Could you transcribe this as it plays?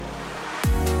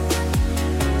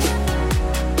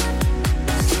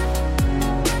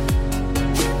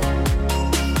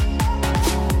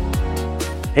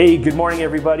Hey, good morning,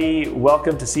 everybody.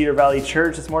 Welcome to Cedar Valley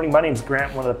Church this morning. My name's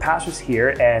Grant, one of the pastors here,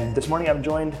 and this morning I'm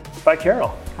joined by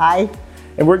Carol. Hi.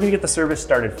 And we're going to get the service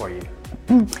started for you.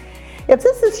 If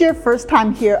this is your first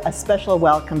time here, a special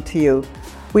welcome to you.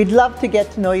 We'd love to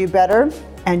get to know you better,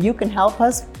 and you can help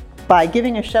us by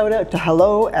giving a shout out to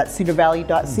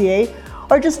hello@cedarvalley.ca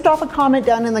or just drop a comment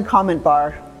down in the comment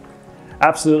bar.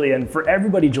 Absolutely, and for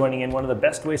everybody joining in, one of the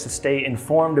best ways to stay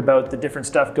informed about the different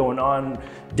stuff going on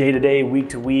day to day, week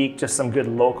to week, just some good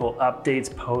local updates,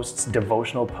 posts,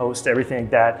 devotional posts, everything like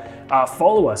that.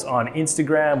 Follow us on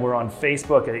Instagram, we're on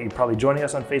Facebook, you're probably joining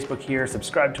us on Facebook here,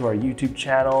 subscribe to our YouTube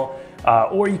channel,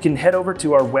 or you can head over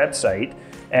to our website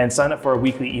and sign up for our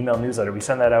weekly email newsletter. We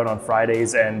send that out on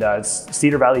Fridays, and it's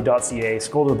cedarvalley.ca,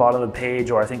 scroll to the bottom of the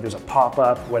page, or I think there's a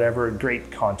pop-up, whatever,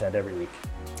 great content every week.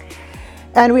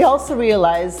 And we also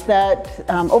realize that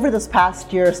over this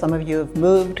past year, some of you have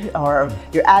moved, or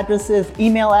your addresses,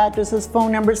 email addresses,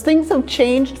 phone numbers, things have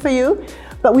changed for you,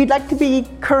 but we'd like to be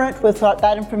current with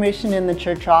that information in the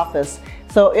church office.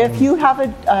 So if you have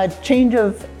a change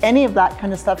of any of that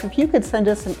kind of stuff, if you could send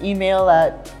us an email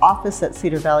at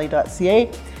office@cedarvalley.ca,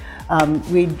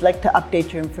 we'd like to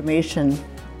update your information.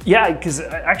 Yeah, because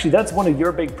actually that's one of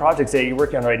your big projects that you're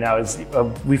working on right now is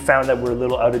we found that we're a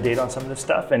little out of date on some of this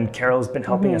stuff, and Carol's been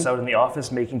helping us out in the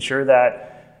office, making sure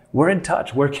that we're in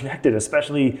touch, we're connected,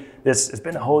 especially it's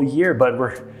been a whole year, but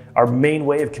our main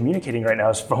way of communicating right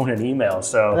now is phone and email.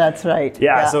 So that's right.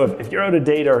 Yeah. So if you're out of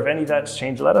date or if any of that's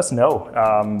changed, let us know.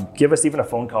 Give us even a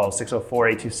phone call,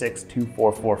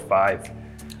 604-826-2445.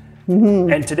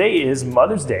 And today is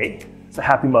Mother's Day. It's a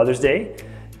happy Mother's Day.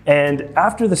 And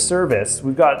after the service,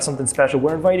 we've got something special.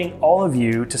 We're inviting all of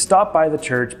you to stop by the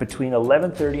church between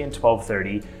 11:30 and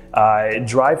 12:30,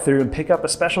 drive through and pick up a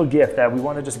special gift that we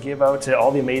want to just give out to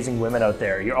all the amazing women out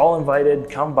there. You're all invited.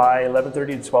 Come by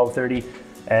 11:30 to 12:30,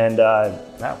 and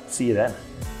see you then.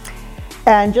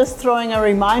 And just throwing a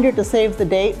reminder to save the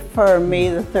date for May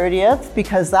the 30th,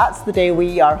 because that's the day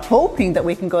we are hoping that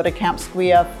we can go to Camp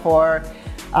Squia for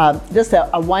just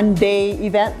a one-day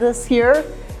event this year.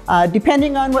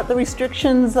 Depending on what the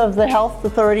restrictions of the health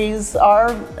authorities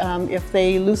are, if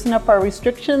they loosen up our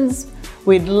restrictions,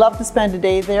 we'd love to spend a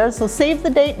day there. So save the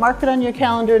date, mark it on your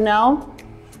calendar now.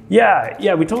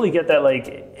 Yeah, we totally get that.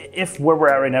 Like, if where we're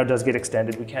at right now does get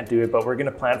extended, we can't do it, but we're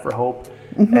going to plan for hope.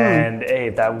 And hey,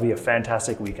 that would be a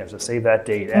fantastic weekend. So save that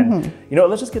date. And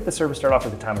let's just get the service started off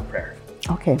with a time of prayer.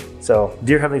 Okay. So,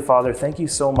 dear Heavenly Father, thank you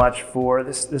so much for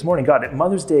this morning. God,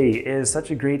 Mother's Day is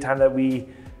such a great time that we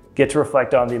get to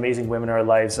reflect on the amazing women in our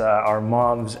lives, our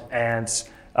moms, aunts,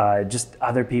 just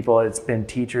other people. It's been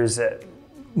teachers,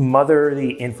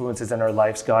 motherly influences in our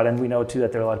lives, God. And we know too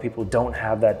that there are a lot of people who don't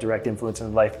have that direct influence in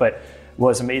their life. But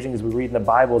what's amazing is we read in the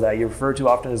Bible that you're referred to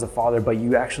often as a father, but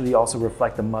you actually also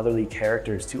reflect the motherly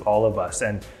characters to all of us.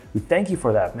 And we thank you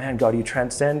for that. Man, God, you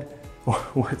transcend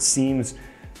what seems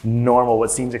normal,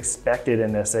 what seems expected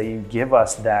in this, that you give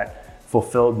us that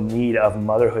fulfilled need of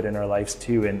motherhood in our lives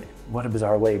too. And what a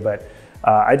bizarre way. But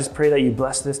I just pray that you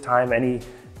bless this time.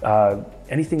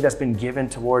 Anything that's been given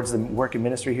towards the work and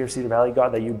ministry here at Cedar Valley,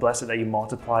 God, that you bless it, that you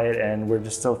multiply it. And we're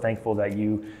just so thankful that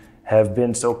you have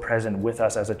been so present with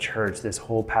us as a church this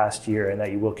whole past year, and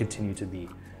that you will continue to be.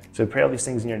 So we pray all these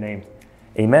things in your name.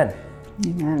 Amen.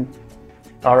 Amen.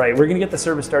 All right, we're going to get the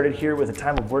service started here with a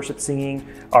time of worship singing.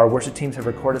 Our worship teams have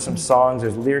recorded some songs.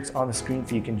 There's lyrics on the screen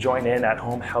so you can join in at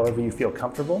home however you feel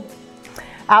comfortable.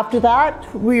 After that,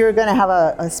 we are going to have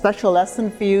a special lesson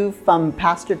for you from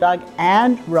Pastor Doug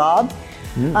and Rob.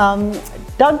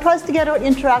 Doug tries to get out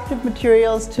interactive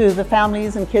materials to the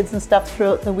families and kids and stuff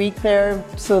throughout the week there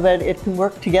so that it can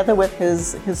work together with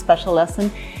his special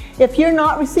lesson. If you're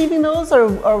not receiving those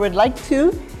or would like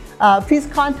to, please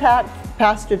contact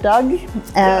Pastor Doug,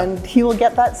 and he will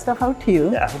get that stuff out to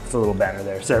you. Yeah, I hope it's a little banner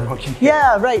there so everyone can hear.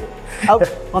 Yeah, right. Out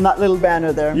on that little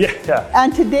banner there. Yeah.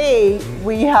 And today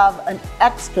we have an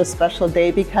extra special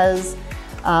day because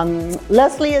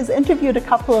Leslie has interviewed a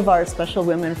couple of our special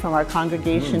women from our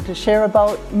congregation to share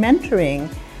about mentoring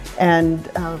and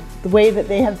the way that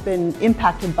they have been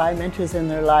impacted by mentors in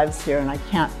their lives here, and I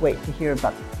can't wait to hear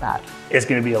about that. It's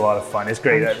going to be a lot of fun. It's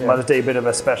great. Sure. Mother's Day, a bit of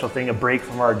a special thing, a break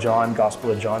from our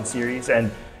Gospel of John series.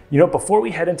 And before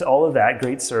we head into all of that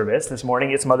great service this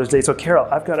morning, it's Mother's Day. So Carol,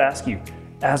 I've got to ask you,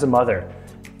 as a mother,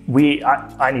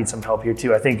 I need some help here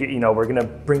too. I think, we're going to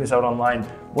bring this out online.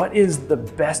 What is the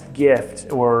best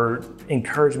gift or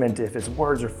encouragement, if it's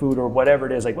words or food or whatever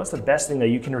it is, like what's the best thing that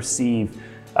you can receive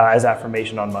as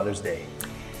affirmation on Mother's Day?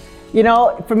 You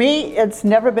know, for me, it's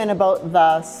never been about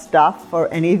the stuff or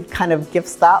any kind of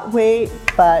gifts that way,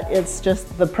 but it's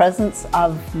just the presence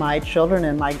of my children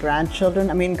and my grandchildren.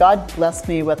 I mean, God blessed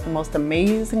me with the most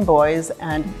amazing boys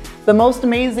and the most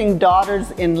amazing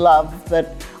daughters in love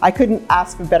that I couldn't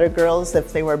ask for better girls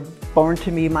if they were born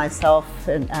to me myself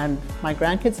and my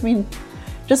grandkids. I mean,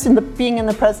 just being in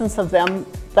the presence of them,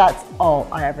 that's all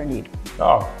I ever need.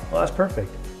 Oh, well, that's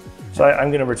perfect. So I'm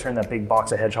going to return that big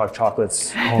box of Hedgehog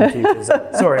chocolates home to you.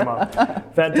 Sorry, Mom.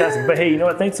 Fantastic. But hey, you know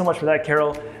what? Thanks so much for that,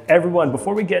 Carol. Everyone,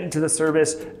 before we get into the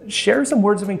service, share some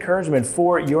words of encouragement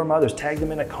for your mothers. Tag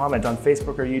them in a comment on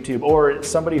Facebook or YouTube, or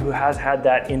somebody who has had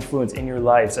that influence in your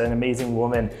life, an amazing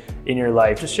woman in your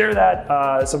life. Just share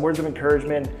that, some words of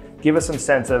encouragement. Give us some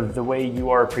sense of the way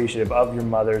you are appreciative of your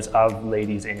mothers, of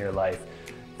ladies in your life.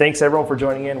 Thanks, everyone, for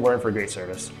joining in. We're in for a great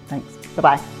service. Thanks.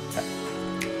 Bye-bye.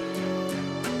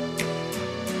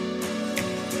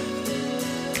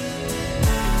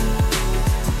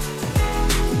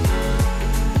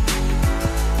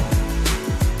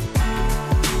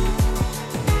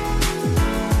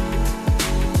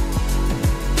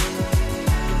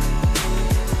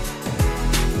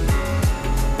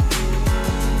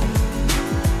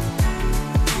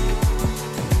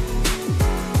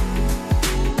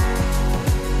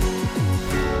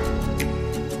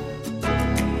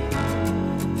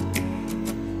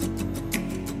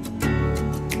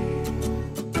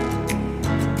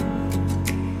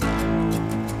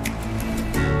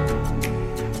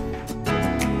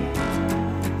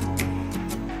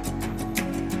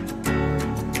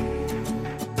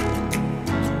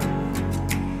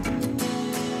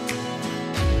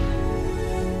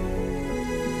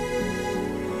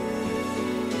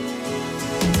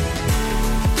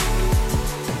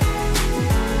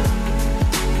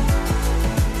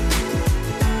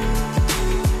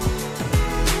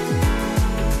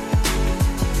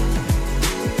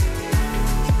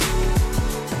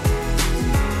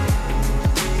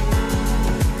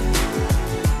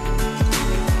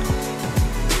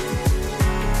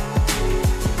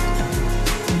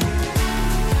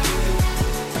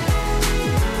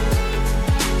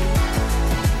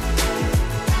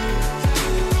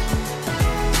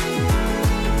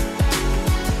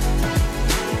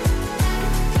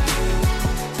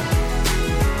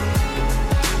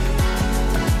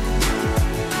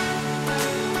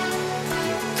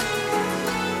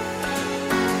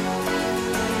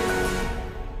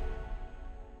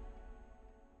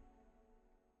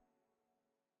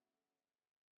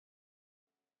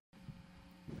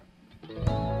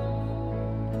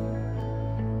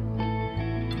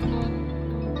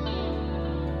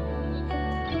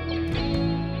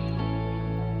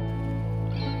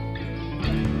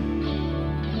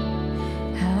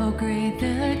 Great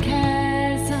the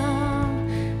chasm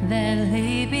that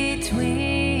lay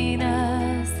between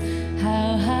us,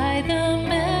 how high the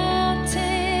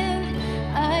mountain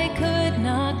I could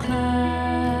not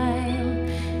climb.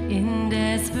 In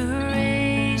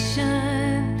desperation,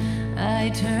 I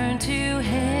turned to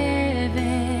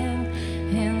heaven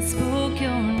and spoke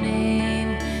your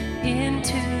name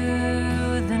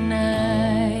into the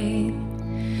night.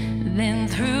 Then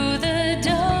through the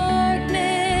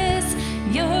darkness,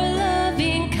 your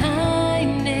loving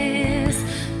kindness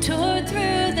tore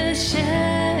through the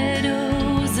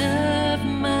shadows of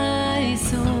my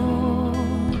soul.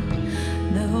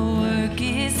 The work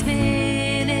is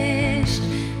finished,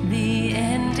 the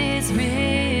end is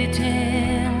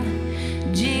written.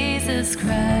 Jesus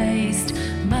Christ,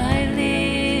 my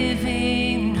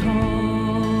living hope.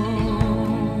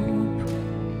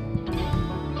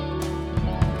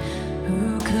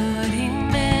 Who could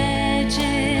imagine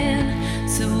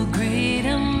so great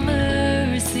a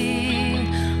mercy?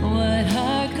 What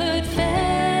heart could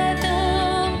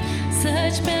fathom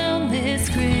such boundless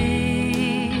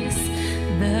grace?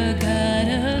 The God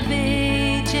of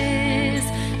ages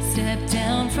stepped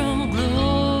down from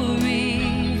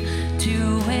glory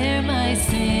to wear my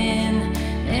sin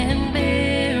and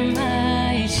bear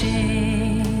my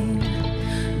shame.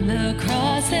 The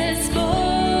cross has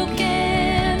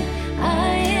spoken,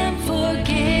 I am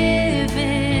forgiven.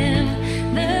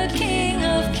 The King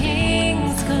of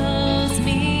Kings calls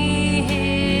me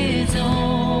his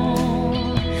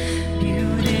own.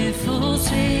 Beautiful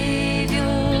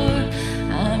Savior,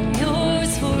 I'm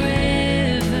yours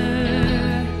forever.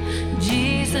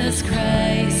 Jesus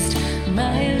Christ,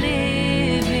 my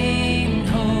living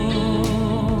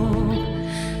hope.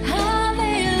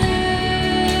 Hallelujah,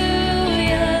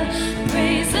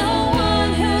 praise the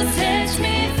one who sets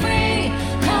me free.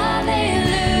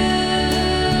 Hallelujah,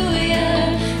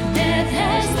 death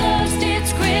has lost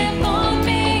its grip on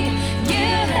me. You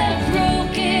have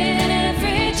broken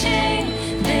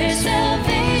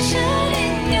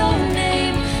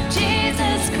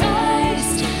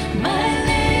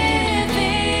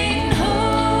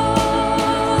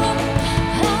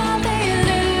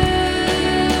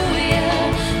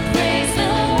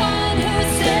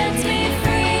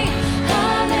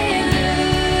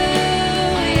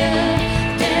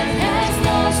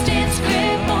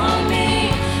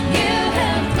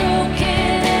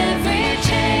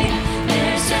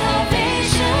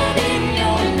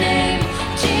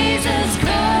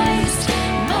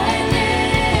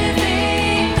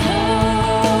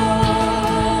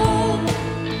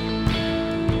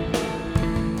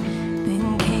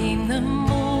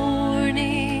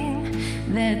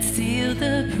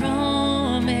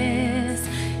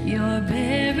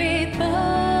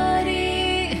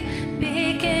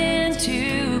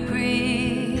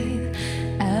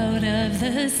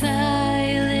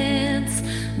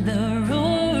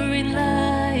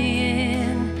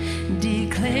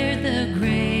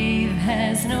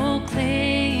no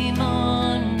claim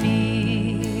on me.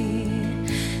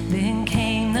 Then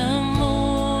came the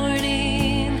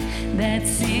morning that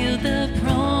sealed the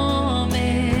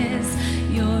promise.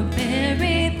 Your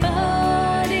buried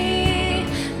body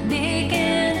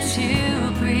began to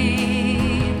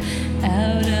breathe.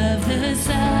 Out of the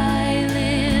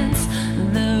silence,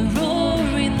 the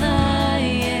roaring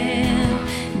lion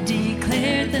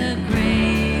declared the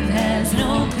grave has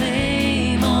no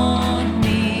claim on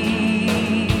me.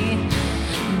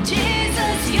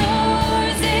 Jesus,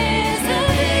 yours is the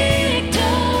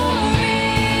victory.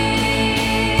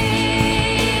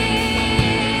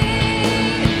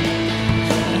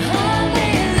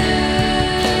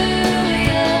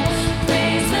 Hallelujah,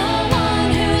 praise the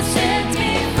one who sets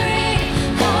me free.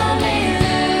 Hallelujah,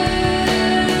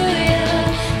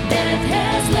 death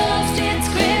has lost its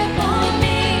grip on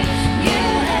me. You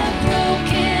have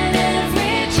broken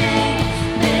every chain.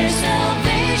 There's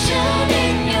salvation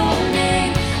in your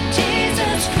name,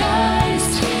 Jesus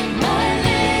Christ, my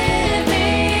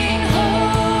living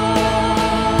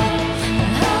hope.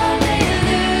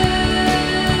 Hallelujah,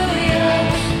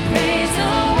 praise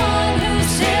the one who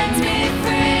sets me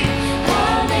free.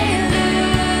 Hallelujah,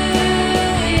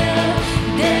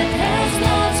 death has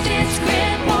lost its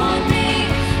grip on me.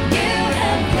 You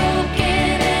have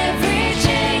broken every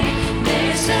chain.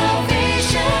 There's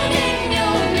salvation in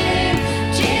your name,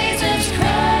 Jesus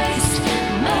Christ,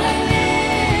 my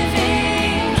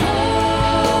living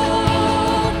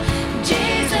hope.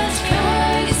 Jesus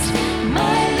Christ,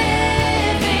 my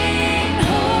living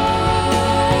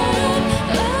hope.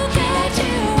 Oh God,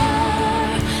 you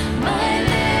are my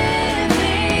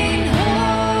living hope.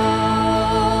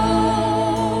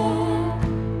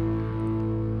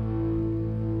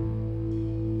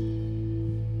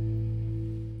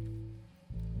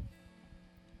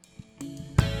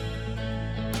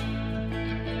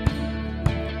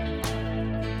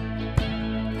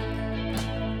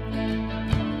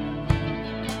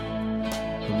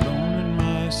 Alone in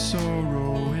my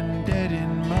sorrow and dead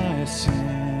in my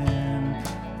sin,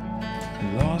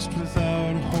 lost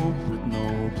without hope with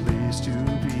no place to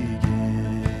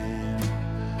begin.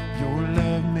 Your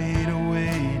love made a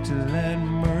way to let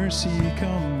mercy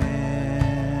come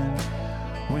in.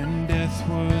 When death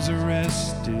was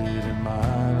arrested and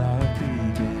my life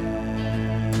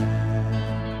began,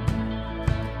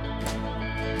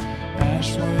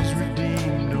 ash was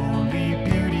redeemed, only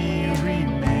beauty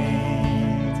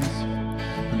remains.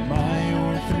 My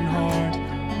orphan heart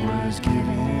was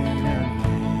given a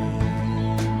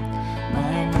name.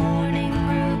 My mourning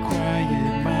grew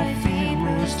quiet, my feet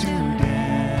rose to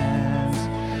dance.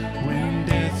 When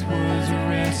death was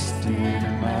arrested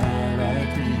and my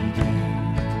life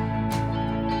began.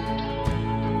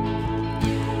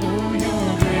 Oh, your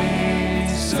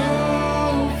grace so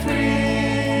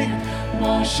free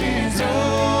washes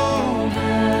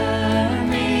over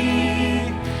me.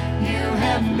 You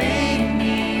have made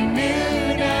me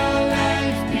new. Now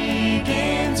life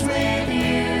begins with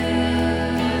you.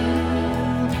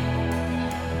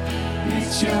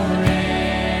 It's your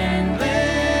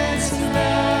endless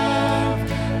love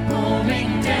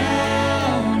pouring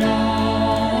down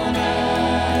on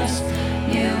us.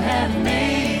 You have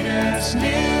made us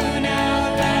new.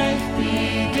 Now life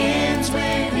begins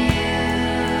with you.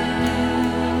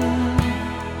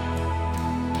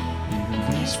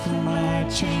 Released from my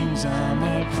chains, I'm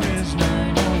a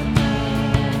prisoner no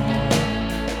more.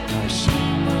 My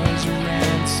shame was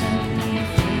ransomed, me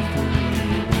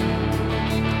faithfully bore.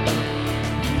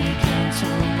 He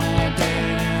canceled my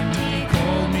debt and he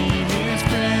called me his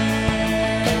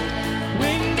friend.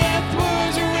 When death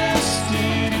was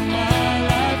arrested and my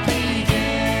life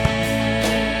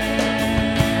began.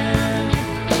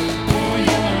 Oh,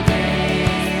 your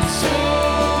grace so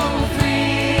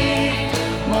free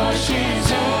washes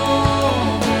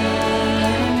over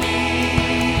me.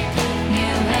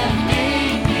 You have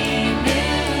made me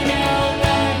new. Now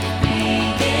life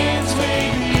begins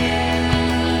with you.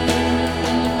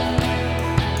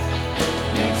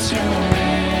 It's your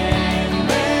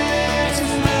endless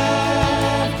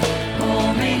love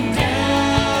pouring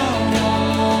down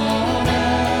on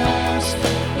us.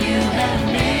 You have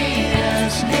made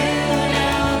us new.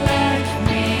 Now life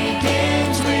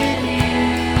begins with you.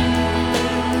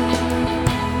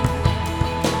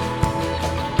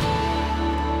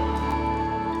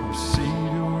 Our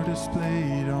Savior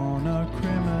displayed on a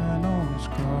criminal's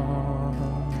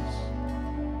cross.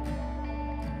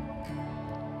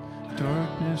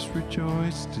 Darkness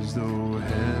rejoiced as though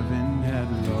heaven had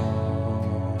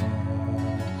lost.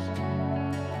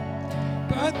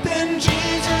 But then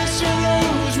Jesus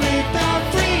arose with our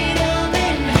freedom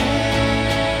in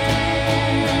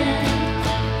hand.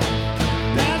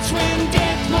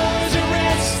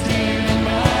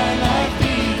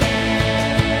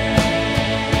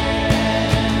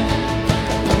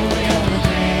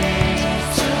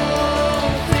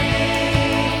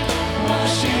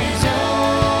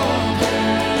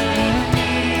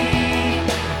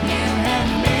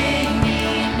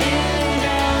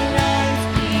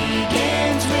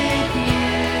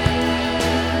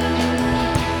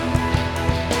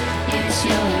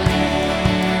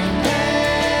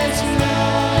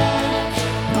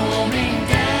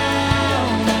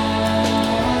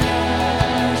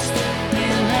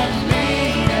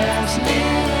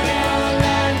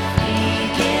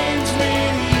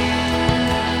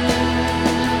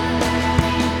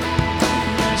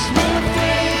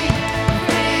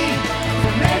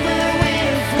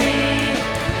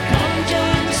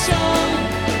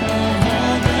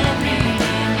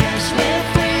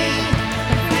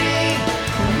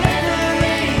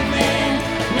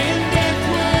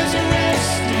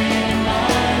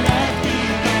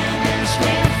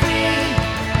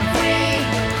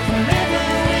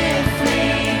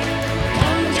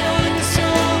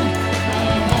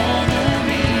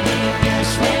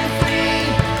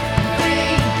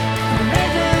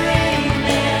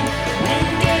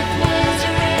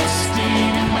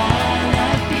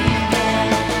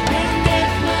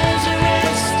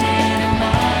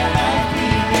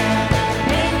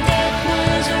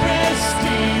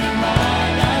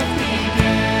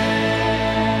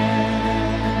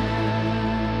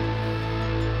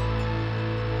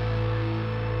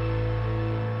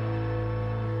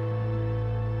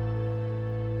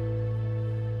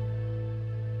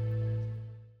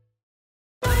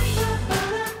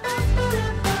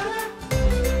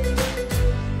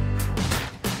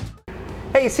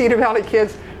 Hey, Cedar Valley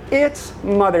kids, it's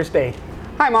Mother's Day.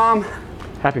 Hi, Mom.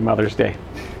 Happy Mother's Day.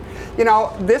 You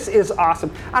know, this is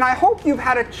awesome. And I hope you've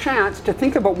had a chance to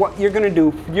think about what you're going to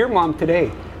do for your mom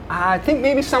today. I think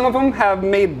maybe some of them have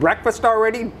made breakfast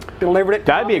already, delivered it to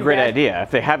That'd be a Mom great and Dad. idea.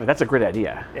 If they haven't, that's a great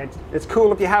idea. It's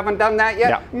cool if you haven't done that yet.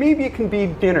 Yeah. Maybe it can be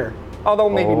dinner, although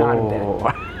maybe not in bed.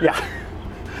 Oh. Yeah.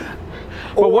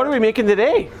 Well, what are we making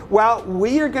today? Well,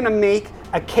 we are going to make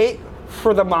a cake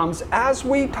for the moms as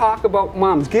we talk about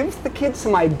moms. Give the kids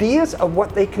some ideas of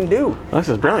what they can do. This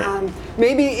is brilliant.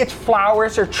 Maybe it's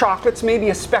flowers or chocolates, maybe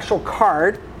a special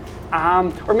card,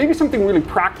 or maybe something really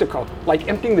practical, like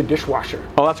emptying the dishwasher.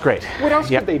 Oh, that's great. What else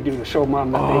Yep. could they do to show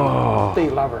mom that they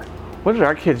love her? What did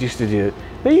our kids used to do?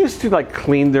 They used to like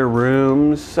clean their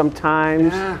rooms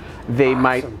sometimes. Yeah. They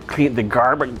might clean the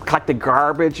garbage, collect the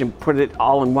garbage and put it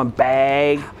all in one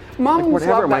bag. Moms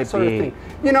whatever love it that might sort of be. thing.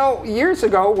 You know, years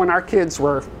ago when our kids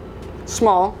were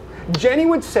small, Jenny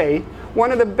would say,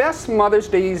 one of the best Mother's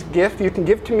Day's gift you can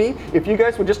give to me, if you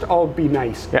guys would just all be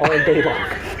nice all day long.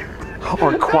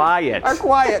 Or quiet. Or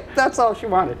quiet, that's all she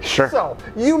wanted. Sure. So,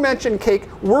 you mentioned cake,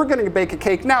 we're gonna bake a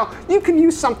cake. Now, you can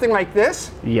use something like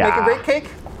this, Yeah. make a great cake.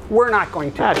 We're not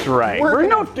going to. That's right. We're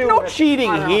No gonna do no it cheating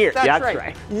on our own. here. That's That's right.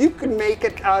 right. You can make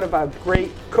it out of a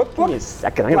great cookbook. Give me a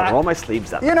second. I'm gonna roll my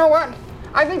sleeves up. You know what?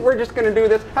 I think we're just gonna do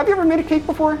this. Have you ever made a cake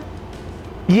before?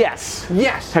 Yes.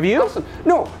 Yes. Have you? Awesome.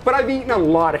 No, but I've eaten a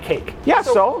lot of cake. Yeah.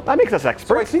 So that makes us So I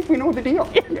experts. think we know the deal.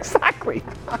 Exactly.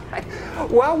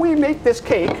 While we make this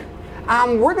cake,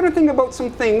 we're going to think about some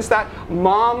things that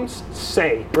moms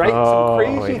say, right? Oh,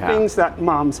 some crazy yeah. things that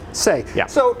moms say. Yeah.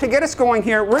 So to get us going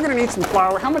here, we're going to need some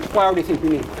flour. How much flour do you think we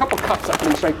need? A couple cups at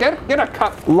least, right? Get a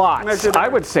cup. Lots. Measure that. I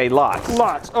would say lots.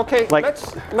 Lots. Okay. Like-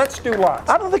 let's do lots.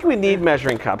 I don't think we need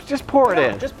measuring cups. Just pour it No,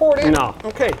 in. just pour it in. No.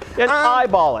 Okay. And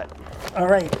eyeball it. All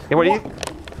right. And what do you?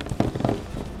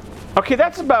 Okay,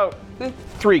 that's about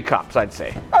 3 cups, I'd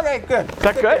say. Okay, good.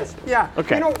 that It good? is. Yeah.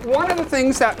 Okay. You know, one of the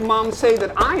things that moms say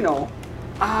that I know,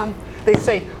 they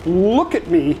say, "Look at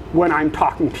me when I'm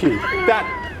talking to you."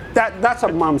 That's a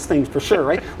mom's thing for sure,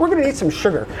 right? We're going to need some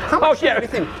sugar. How much Oh sugar yeah. do you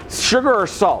think? Sugar or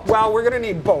salt? Well, we're going to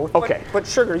need both. Okay. But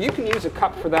sugar, you can use a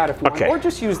cup for that if you Okay. want, or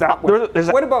just use that one.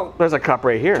 What about There's a cup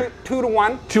right here. 2 to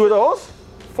 1? 2 of those?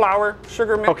 Flour,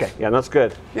 sugar mix. Okay. Yeah, that's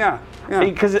good. Yeah. Yeah.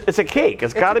 Because it's a cake.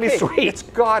 It's got to be okay. sweet. It's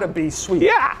got to be sweet.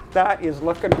 Yeah. That is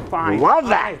looking fine. Love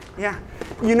that. All right, yeah.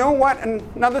 You know what?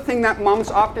 Another thing that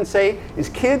moms often say is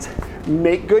kids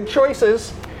make good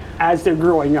choices as they're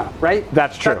growing up, right?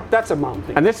 That's true. That's a mom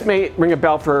thing. And this may ring a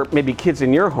bell for maybe kids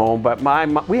in your home, but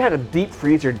we had a deep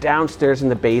freezer downstairs in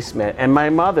the basement, and my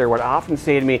mother would often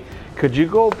say to me, "Could you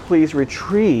go please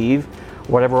retrieve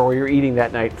whatever we were eating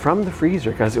that night from the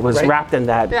freezer?" Because it was Right. wrapped in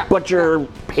that Yeah. butcher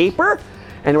paper,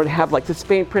 and it would have like this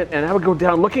faint print, and I would go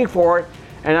down looking for it,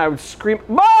 and I would scream,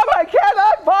 "Mom, I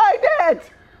cannot find it!"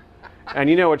 And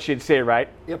you know what she'd say, right?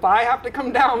 If I have to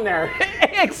come down there,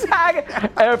 Exactly.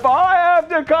 If I have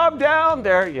to come down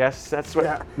there, yes, that's what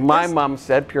Yeah. my There's- mom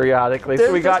said periodically. there's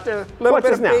So we got just a little what's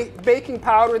bit this of now? baking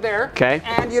powder there. Okay.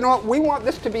 And you know what? We want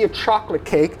this to be a chocolate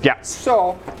cake. Yeah.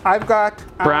 So I've got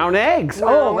Brown eggs. Oh,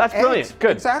 brown that's brilliant. eggs.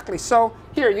 Good. Exactly. So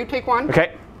here, you take one.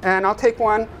 Okay. And I'll take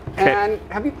one. Okay. And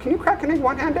can you crack an egg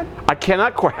one-handed? I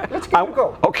cannot quite. Let's give it a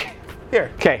go. Okay. Here.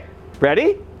 Okay.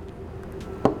 Ready?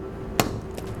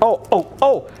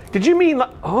 Oh. Did you mean?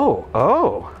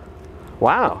 Oh.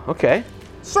 Wow. Okay.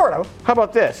 Sort of. How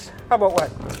about this? How about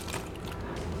what?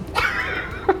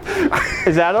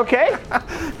 Is that okay?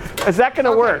 Is that going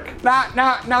to work?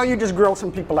 Now you just grill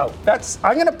some people out.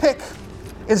 I'm gonna pick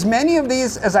as many of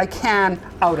these as I can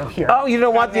out of here. Oh, you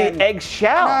don't want And the then- egg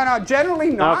shell? No, generally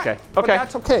not. Okay, But okay.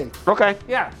 that's okay. Okay.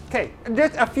 Yeah, okay.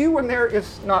 Just a few in there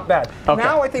is not bad. Okay,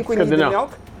 Now I think we good need to the know.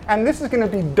 milk. And this is gonna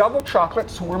be double chocolate,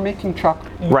 so we're making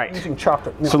chocolate Right. using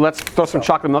chocolate milk. So let's throw some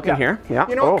chocolate milk in here. Yeah.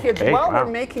 You know, kids, okay, while wow.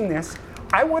 we're making this,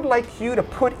 I would like you to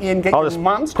put in, get I'll your just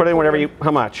moms to put in whatever you.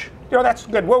 How much? You know, that's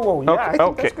good. Whoa. Yeah, Okay, I think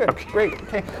okay, that's good. okay. Great.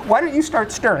 Okay. Why don't you start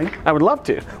stirring? I would love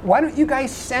to. Why don't you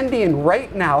guys send in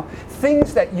right now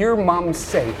things that your moms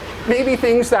say? Maybe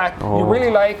things that you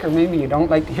really like or maybe you don't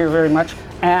like to hear very much.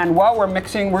 And while we're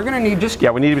mixing, we're going to need just Yeah,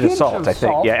 we need a bit of pinch salt, I think.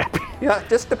 salt. Yeah. Yeah,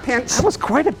 just a pinch. That was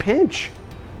quite a pinch.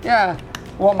 Yeah.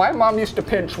 Well, my mom used to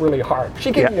pinch really hard.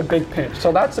 She gave Yeah. me a big pinch.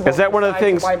 So that's about Is that one of the size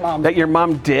things my mom's- that your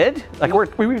mom did? Like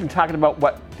we were even talking about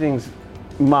what things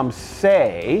moms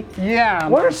say. Yeah.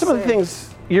 What are moms some of the say.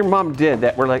 things your mom did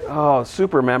that were like, oh,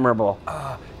 super memorable?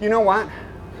 You know what?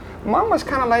 Mom was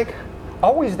kind of like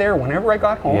always there whenever I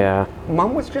got home. Yeah.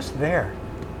 Mom was just there.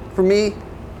 For me,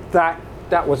 that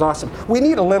was awesome. We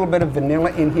need a little bit of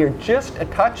vanilla in here, just a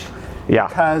touch. Yeah.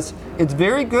 Because it's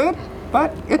very good,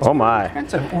 but it's Oh my.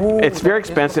 expensive. Ooh, It's very that is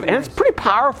expensive looking and it's nice. pretty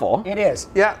powerful. It is.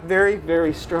 Yeah, very,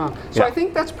 very strong. So Yeah. I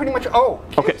think that's pretty much. Oh,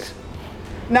 Okay. kids.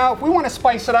 Now, if we want to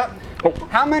spice it up, Oh.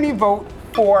 how many vote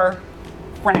for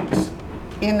Frank's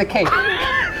in the cake?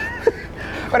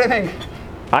 What do you think?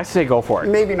 I say go for it.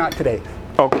 Maybe not today.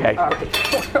 Okay.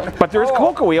 Okay. But there is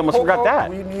cocoa. We almost forgot cocoa. that.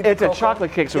 We need It's a cocoa.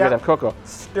 chocolate cake, so Yeah. we gotta have cocoa.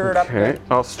 Stir it up. Okay. Good.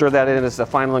 I'll stir that in as the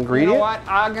final You ingredient. know what?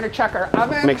 I'm going to check our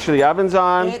oven. Make sure the oven's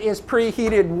on. It is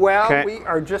preheated well. Okay. We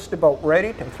are just about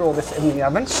ready to throw this in the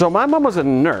oven. So my mom was a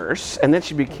nurse, and then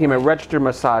she became a registered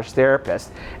massage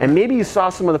therapist. And maybe you saw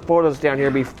some of the photos down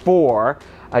here before.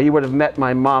 You would have met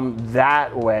my mom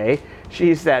that way.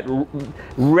 She's that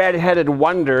red-headed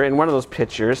wonder in one of those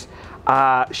pictures.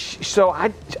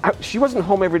 She wasn't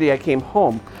home every day I came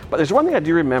home. But there's one thing I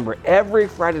do remember. Every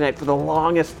Friday night for the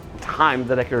longest time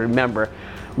that I can remember,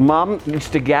 Mom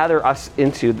used to gather us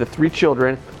into, the 3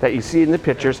 children that you see in the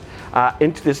pictures,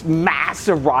 into this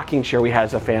massive rocking chair we had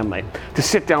as a family to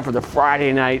sit down for the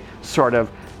Friday night sort of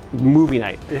movie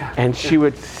night. And she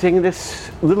would sing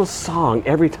this little song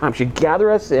every time. She'd gather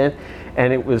us in,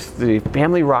 and it was the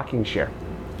family rocking chair.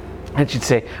 And she'd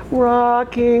say,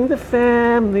 rocking the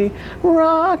family,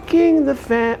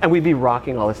 and we'd be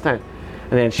rocking all this time.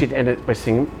 And then she'd end it by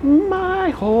singing, my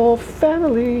whole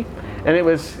family. And it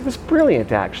was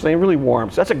brilliant, actually, and really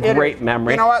warm. So that's a great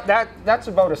memory. You know what? That's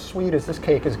about as sweet as this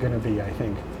cake is going to be, I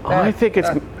think. I think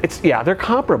it's they're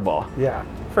comparable. Yeah,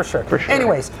 for sure. For sure.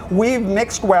 Anyways, we've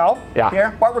mixed well Yeah.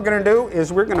 here. What we're going to do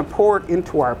is we're going to pour it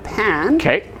into our pan.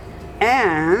 Okay.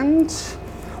 And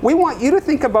we want you to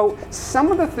think about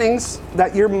some of the things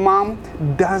that your mom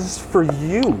does for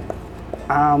you.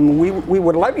 We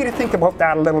would love you to think about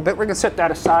that a little bit. We're going to set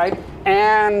that aside,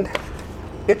 and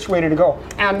it's ready to go.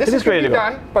 And this It is is going ready to be to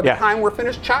go. done by the Yeah. time we're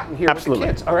finished chatting here Absolutely.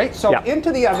 with the kids. All right, so Yeah.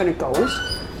 into the oven it goes.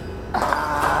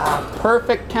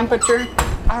 Perfect temperature.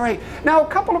 All right, now a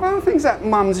couple of other things that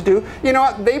moms do. You know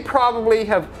what? They probably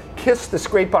have kissed the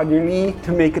scrape on your knee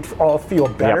to make it all feel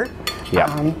better.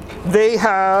 Yep. They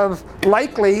have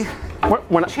likely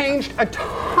When changed a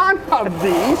ton of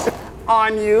these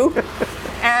on you.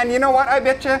 And you know what? I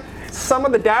bet you some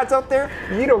of the dads out there,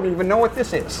 you don't even know what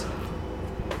this is.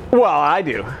 well, I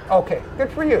do. Okay, good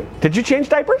for you. Did you change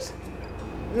diapers?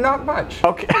 Not much.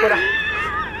 Okay.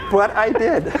 But I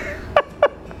did.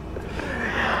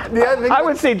 The other thing I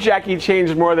would say Jackie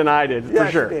changed more than I did, yeah,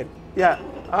 for sure. she did. Yeah,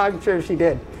 I'm sure she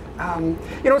did.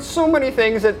 You know, so many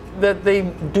things that they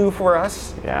do for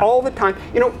us Yeah. all the time.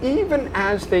 You know, even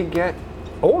as they get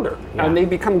older Yeah. and they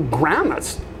become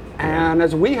grandmas, and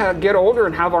as we get older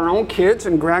and have our own kids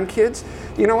and grandkids,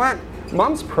 you know what?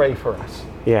 Moms pray for us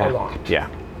Yeah. a lot. Yeah.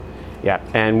 Yeah.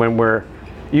 And when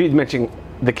you mentioned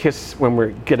the kiss when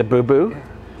we get a boo-boo,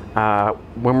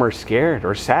 when we're scared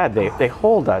or sad, they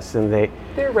hold us and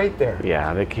They're right there.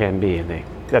 they can be, and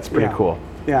that's pretty Yeah. cool.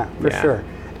 Yeah, for Yeah. sure.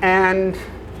 And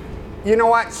you know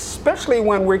what? Especially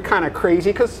when we're kind of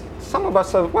crazy, because some of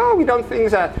us have, we've done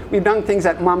things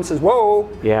that mom says, whoa,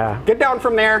 Yeah. get down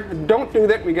from there. Don't do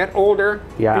that. We get older.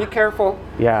 Yeah. Be careful.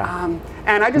 Yeah.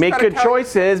 And I just Make gotta good tell you,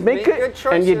 choices. Make good choices.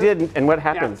 And you didn't. And what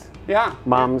Yeah. happens? Yeah.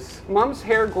 Mom's. Mom's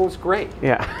hair goes great.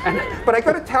 Yeah. But I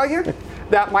got to tell you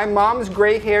that my mom's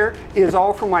gray hair is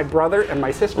all for my brother and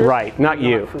my sister. Right. Not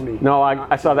you. for me. No,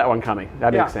 I saw that one coming.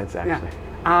 That Yeah, makes sense, yeah.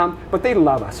 actually. But they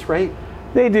love us, right?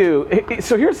 They do.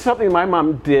 So here's something my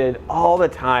mom did all the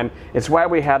time. It's why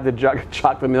we have the jug of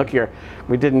chocolate milk here.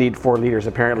 We didn't need 4 liters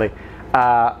apparently.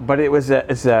 But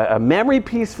it's a memory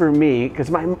piece for me because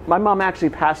my mom actually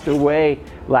passed away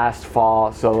last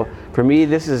fall. So for me,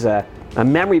 this is a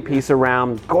memory piece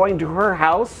around going to her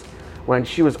house when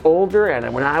she was older,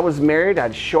 and when I was married,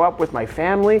 I'd show up with my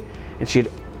family, and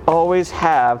she'd always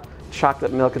have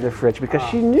chocolate milk in the fridge because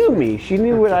she knew me. She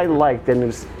knew what I liked, and it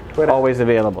was always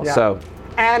available. Yeah. So.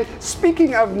 And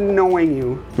speaking of knowing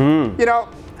you, you know,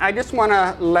 I just want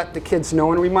to let the kids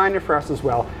know, and a reminder for us as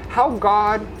well, how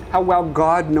well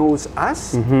God knows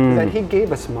us, that He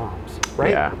gave us moms,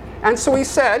 right? Yeah. And so He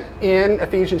said in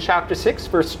Ephesians chapter 6,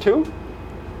 verse 2,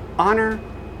 honor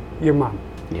your mom.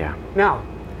 Yeah. Now,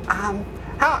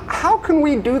 how can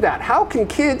we do that? How can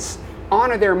kids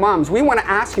honor their moms? We want to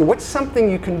ask you, what's something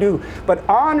you can do? But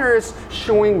honor is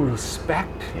showing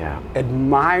respect, Yeah.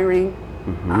 admiring,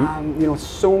 you know,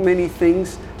 so many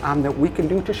things that we can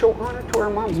do to show honor to our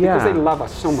moms because they love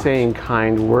us so much. Saying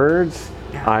kind words.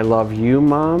 Yeah. I love you,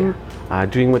 Mom.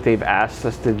 Doing what they've asked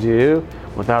us to do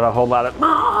without a whole lot of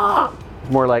Mom.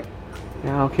 More like,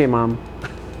 yeah, okay, Mom.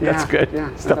 That's good.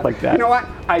 Stuff like that. You know what?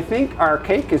 I think our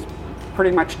cake is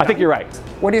pretty much done. I think you're right.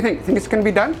 What do you think? Think it's going to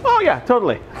be done? Oh yeah,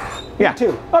 totally. Yeah.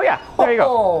 too. Oh yeah. There you go.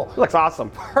 Oh. Looks awesome.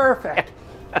 Perfect.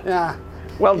 Yeah.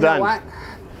 Well You done. know what?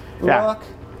 Yeah. Look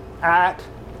at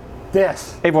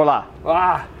this. Et voila.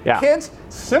 Yeah. Kids,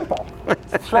 simple.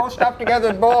 Throw stuff together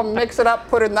in a bowl, mix it up,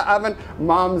 put it in the oven.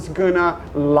 Mom's gonna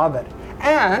love it.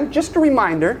 And just a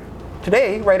reminder,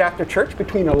 today, right after church,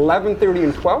 between 11:30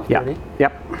 and 12:30,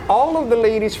 Yep. all of the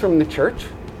ladies from the church,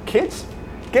 kids,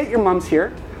 get your moms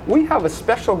here. We have a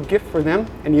special gift for them.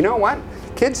 And you know what?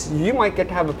 Kids, you might get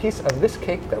to have a piece of this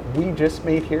cake that we just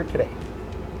made here today.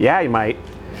 Yeah, you might.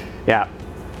 Yeah.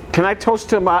 Can I toast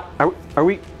to my? Are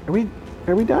we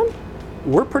done?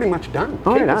 We're pretty much done.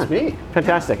 Oh, Cake you're is done. me.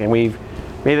 Fantastic. And we've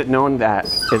made it known that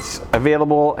it's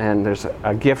available, and there's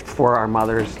a gift for our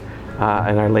mothers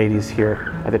and our ladies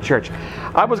here at the church.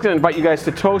 I was going to invite you guys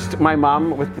to toast my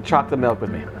mom with the chocolate milk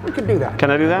with me. We could do that.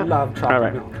 Can I do that? Love chocolate All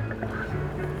right. milk.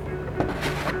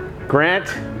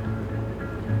 Grant,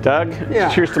 Doug, Yeah.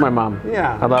 cheers to my mom.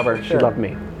 Yeah, I love her. for She sure. loved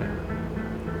me.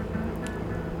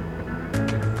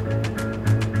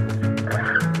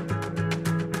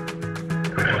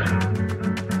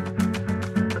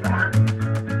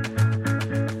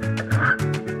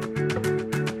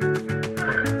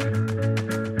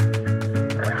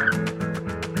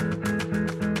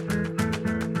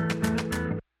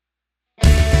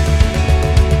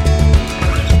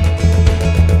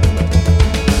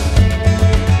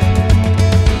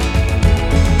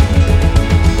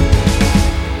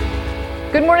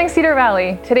 Good morning, Cedar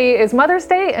Valley. Today is Mother's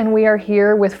Day, and we are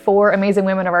here with 4 amazing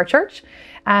women of our church.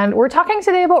 And we're talking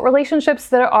today about relationships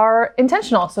that are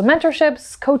intentional. So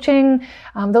mentorships, coaching,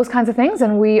 those kinds of things.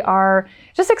 And we are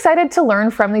just excited to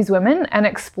learn from these women and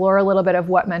explore a little bit of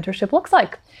what mentorship looks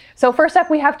like. So first up,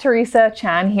 we have Teresa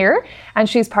Chan here, and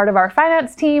she's part of our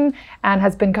finance team and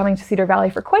has been coming to Cedar Valley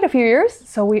for quite a few years.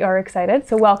 So we are excited.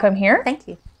 So welcome here. Thank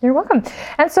you. You're welcome.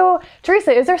 And so,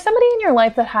 Teresa, is there somebody in your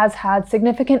life that has had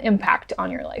significant impact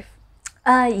on your life?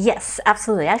 Yes,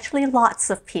 absolutely. Actually, lots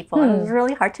of people. It was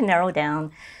really hard to narrow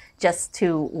down just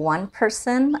to one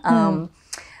person.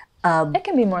 It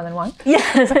can be more than one.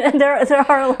 Yes,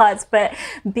 there are lots, but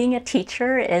being a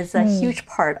teacher is a huge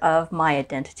part of my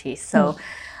identity. So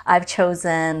I've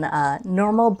chosen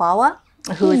Normal Bawa,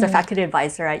 who is a faculty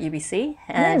advisor at UBC,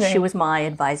 and she was my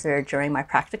advisor during my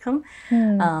practicum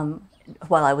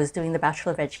while I was doing the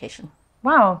Bachelor of Education.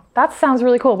 Wow, that sounds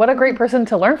really cool. What a great person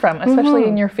to learn from, especially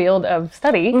in your field of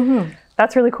study.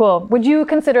 That's really cool. Would you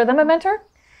consider them a mentor?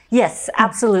 Yes,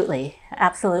 absolutely,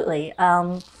 absolutely.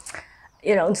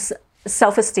 You know,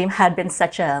 self-esteem had been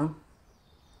such a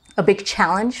big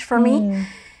challenge for me,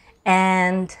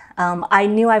 and I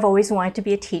knew I've always wanted to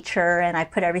be a teacher, and I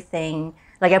put everything,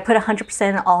 like I put 100%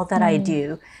 in all that I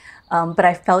do. But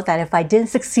I felt that if I didn't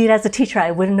succeed as a teacher, I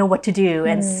wouldn't know what to do,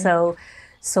 and so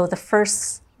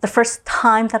the first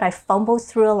time that I fumbled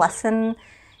through a lesson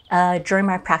during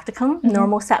my practicum,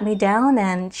 Normal sat me down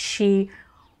and she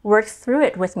worked through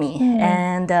it with me.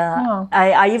 And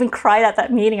I even cried at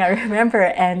that meeting, I remember,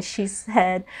 and she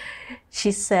said,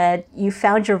 "You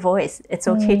found your voice. It's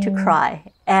okay to cry."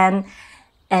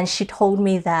 And she told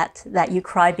me that you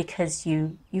cried because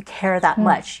you care that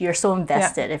much. You're so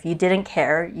invested. If you didn't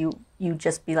care, you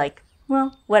just be like,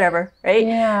 well, whatever, right?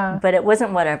 Yeah. But it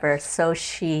wasn't whatever. So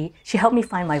she helped me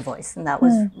find my voice, and that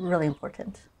was really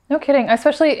important. No kidding,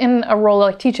 especially in a role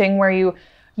like teaching where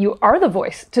you are the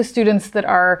voice to students that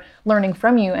are learning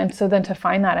from you. And so then to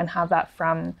find that and have that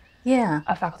from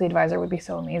a faculty advisor would be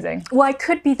so amazing. Well, I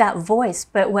could be that voice,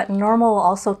 but what Normal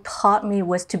also taught me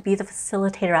was to be the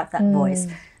facilitator of that voice.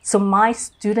 So my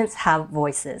students have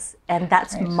voices, and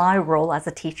that's my role as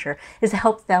a teacher, is to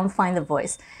help them find the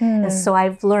voice. And so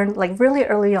I've learned, like really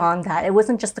early on, that it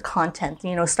wasn't just the content.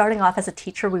 You know, starting off as a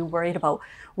teacher, we worried about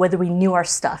whether we knew our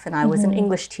stuff. And I was an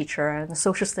English teacher and a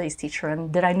social studies teacher,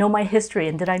 and did I know my history,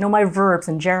 and did I know my verbs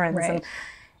and gerunds?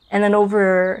 And then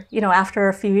over, you know, after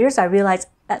a few years, I realized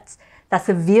that's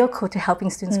a vehicle to helping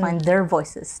students find their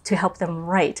voices, to help them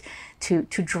write, to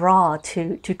draw,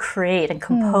 to create and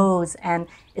compose, and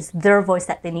it's their voice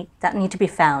that need to be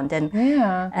found.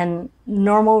 And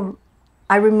Normal,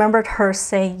 I remembered her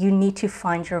saying, "You need to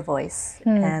find your voice,"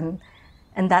 and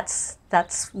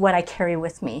that's what I carry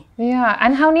with me. Yeah,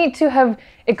 and how neat to have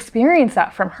experienced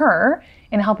that from her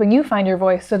in helping you find your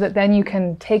voice, so that then you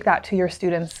can take that to your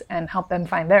students and help them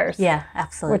find theirs. Yeah,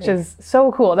 absolutely. Which is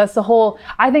so cool.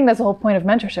 I think that's the whole point of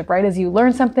mentorship, right? Is you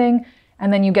learn something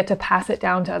and then you get to pass it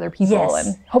down to other people,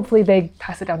 and hopefully they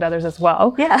pass it down to others as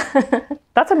well. Yeah.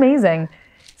 That's amazing.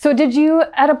 So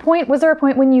was there a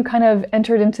point when you kind of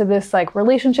entered into this like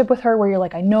relationship with her where you're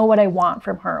like, I know what I want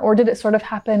from her? Or did it sort of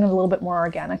happen a little bit more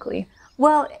organically?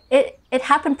 Well, it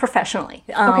happened professionally.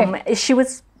 She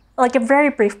was like a very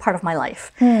brief part of my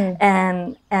life.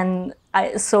 And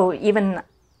so even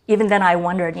even then I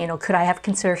wondered, could I have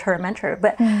considered her a mentor?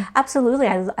 But absolutely,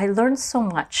 I learned so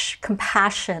much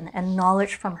compassion and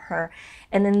knowledge from her.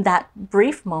 And in that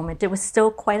brief moment, it was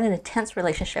still quite an intense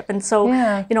relationship. And so,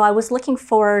 I was looking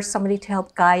for somebody to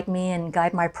help guide me and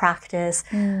guide my practice.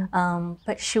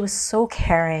 But she was so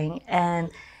caring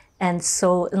and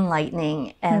so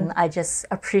enlightening. And I just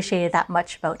appreciated that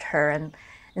much about her.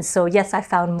 And so, yes, I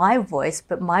found my voice,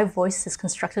 but my voice is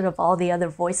constructed of all the other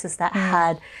voices that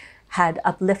had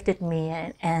uplifted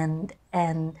me and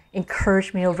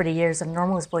encouraged me over the years. And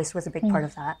Normal's voice was a big part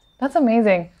of that. That's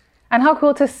amazing. And how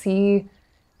cool to see,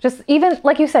 just even,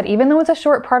 like you said, even though it's a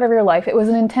short part of your life, it was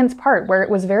an intense part where it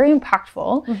was very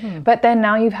impactful. But then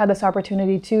now you've had this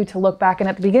opportunity too to look back. And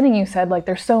at the beginning you said, like,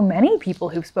 there's so many people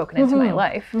who've spoken into my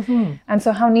life. And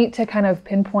so how neat to kind of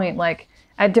pinpoint, like,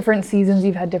 at different seasons,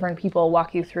 you've had different people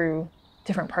walk you through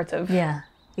different parts of,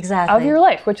 of your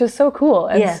life, which is so cool.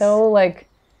 And so, like,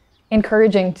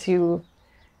 encouraging to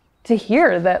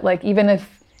hear that, like, even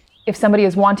if somebody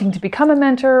is wanting to become a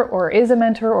mentor or is a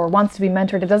mentor or wants to be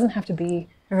mentored, it doesn't have to be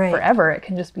forever. It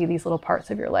can just be these little parts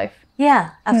of your life.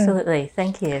 Yeah, absolutely.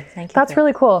 Thank you. That's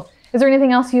really cool. Is there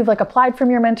anything else you've, like, applied from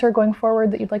your mentor going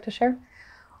forward that you'd like to share?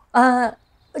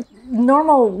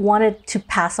 Normal wanted to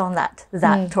pass on that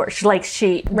torch. Like,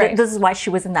 this is why she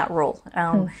was in that role,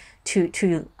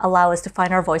 to allow us to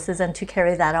find our voices and to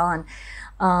carry that on.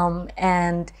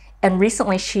 And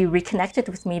recently she reconnected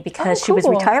with me because she was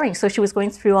retiring. So she was going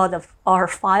through all her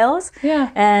files.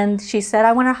 And she said,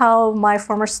 I wonder how my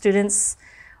former students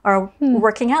are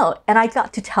working out. And I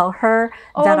got to tell her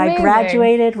that amazing. I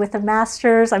graduated with a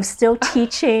master's. I'm still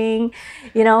teaching,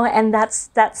 and that's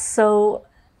so,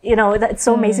 that's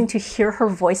so amazing to hear her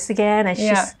voice again. And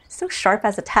she's so sharp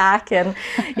as a tack. And,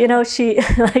 she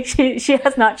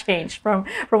has not changed from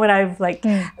when I've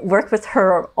worked with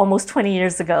her almost 20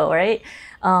 years ago, right?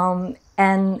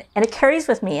 And it carries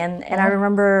with me. And I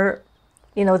remember,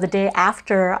 the day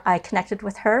after I connected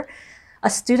with her, a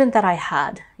student that I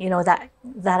had,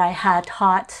 that I had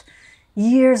taught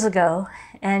years ago,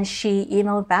 and she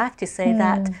emailed back to say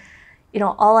that,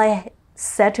 all I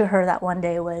said to her that one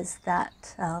day was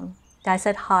that I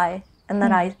said hi, and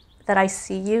that I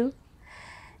see you,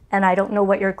 and I don't know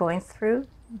what you're going through,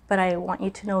 but I want you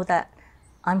to know that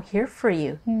I'm here for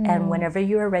you, and whenever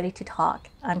you are ready to talk,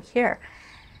 I'm here.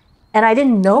 And I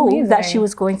didn't know that she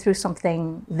was going through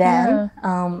something then.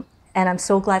 And I'm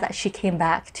so glad that she came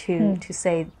back to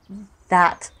say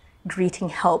that greeting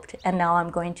helped. And now I'm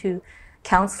going to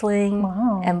counseling.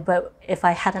 But if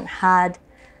I hadn't had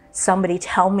somebody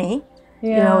tell me,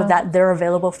 that they're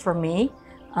available for me,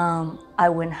 I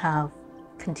wouldn't have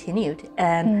continued.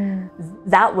 And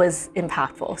that was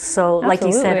impactful. So like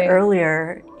you said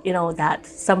earlier, that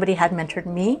somebody had mentored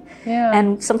me.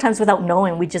 And sometimes without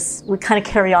knowing, we kind of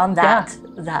carry on that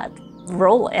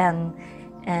role. And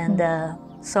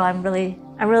so I'm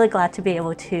really glad to be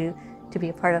able to be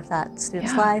a part of that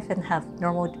student's life and have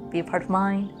Normal be a part of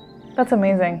mine. That's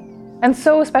amazing. And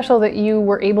so special that you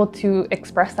were able to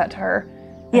express that to her.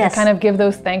 And to kind of give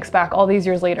those thanks back all these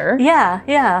years later.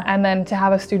 And then to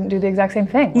have a student do the exact same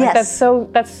thing. Like, that's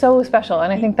so special.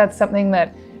 And I think that's something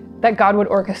that God would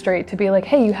orchestrate to be like,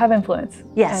 hey, you have influence.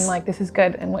 And like, this is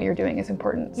good and what you're doing is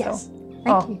important. So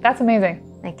Thank you. That's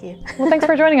amazing. Thank you. Well, thanks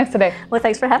for joining us today. Well,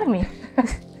 thanks for having me.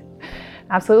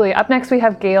 Absolutely. Up next, we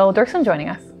have Gail Dirksen joining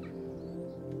us.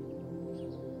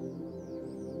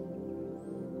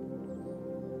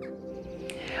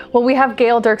 Well, we have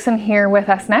Gail Dirksen here with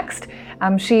us next.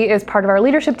 She is part of our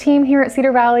leadership team here at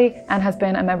Cedar Valley and has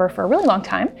been a member for a really long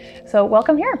time. So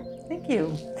welcome here. Thank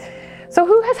you. So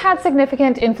who has had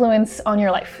significant influence on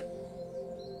your life?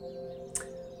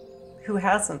 Who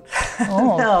hasn't?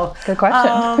 Oh, no. Good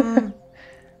question.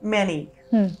 Many.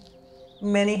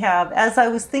 Many have. As I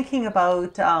was thinking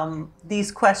about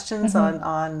these questions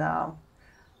on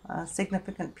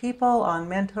significant people, on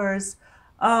mentors,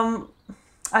 I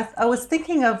was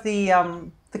thinking of the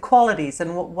qualities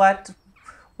and what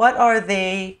are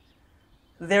they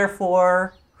there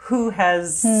for, who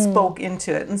has spoke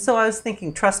into it. And so I was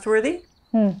thinking trustworthy,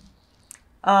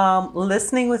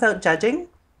 listening without judging.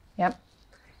 Yep.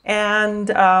 And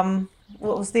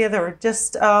what was the other?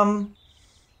 Just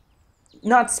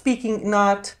not speaking,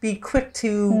 not be quick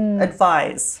to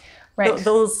advise. Right.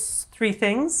 Those three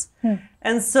things.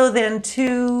 And so then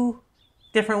two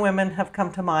different women have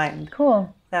come to mind.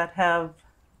 Cool. That have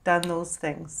done those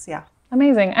things. Yeah.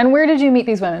 Amazing. And where did you meet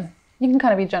these women? You can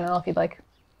kind of be general if you'd like.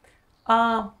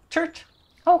 Church.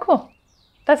 Oh, cool.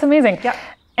 That's amazing. Yeah.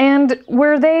 And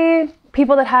were they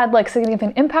people that had like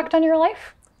significant impact on your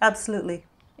life? Absolutely.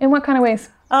 In what kind of ways?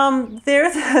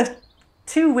 They're the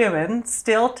two women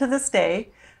still to this day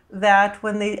that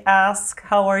when they ask,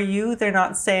 how are you? They're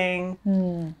not saying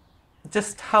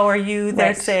just how are you? They're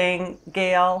Right. saying,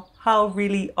 Gail, how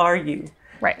really are you?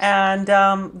 Right. And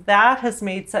that has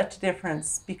made such a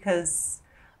difference because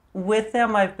with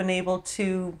them, I've been able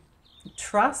to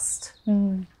trust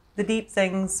the deep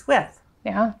things with.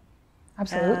 Yeah.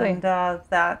 Absolutely. And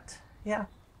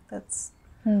that's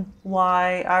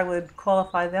why I would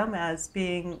qualify them as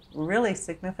being really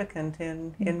significant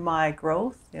in my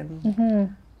growth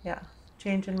and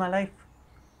change in my life.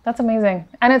 That's amazing.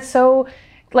 And it's so,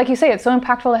 like you say, it's so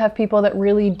impactful to have people that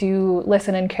really do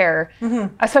listen and care,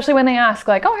 especially when they ask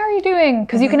like, oh, how are you doing?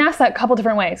 Because you can ask that a couple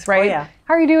different ways, right? yeah.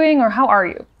 How are you doing? Or how are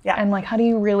you? Yeah. And like, how do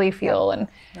you really feel? And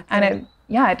right.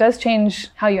 it does change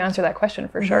how you answer that question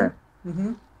for sure.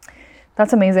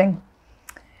 That's amazing.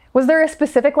 Was there a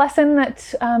specific lesson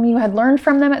that you had learned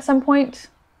from them at some point?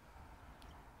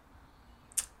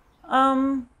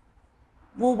 Well,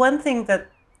 one thing that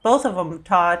both of them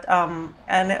taught,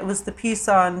 and it was the piece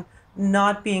on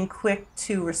not being quick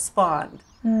to respond.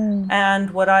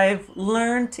 And what I've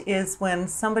learned is when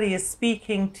somebody is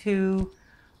speaking to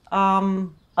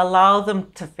allow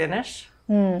them to finish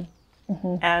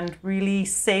and really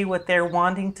say what they're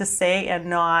wanting to say and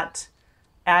not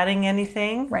adding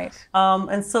anything. Right.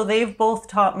 And so they've both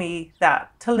taught me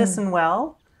that, to listen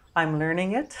well. I'm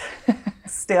learning it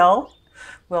still.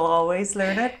 We'll always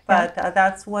learn it, but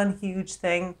that's one huge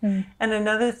thing. And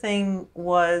another thing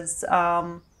was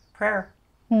prayer.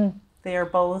 They are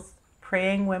both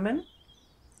praying women,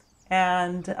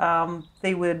 and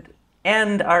they would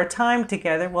end our time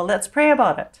together. Well, let's pray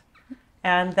about it.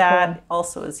 And that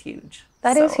also is huge.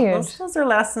 That is huge. Those are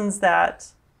lessons that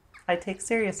I take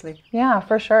seriously. Yeah,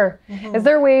 for sure. Is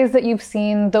there ways that you've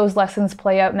seen those lessons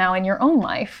play out now in your own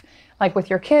life? Like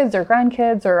with your kids or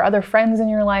grandkids or other friends in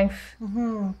your life?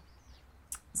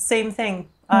 Same thing.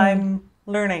 I'm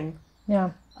learning.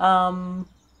 Yeah.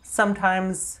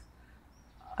 Sometimes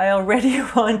I already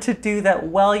want to do that,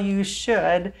 well, you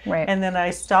should. Right. And then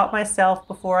I stop myself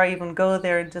before I even go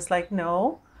there and just like,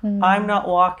 no, I'm not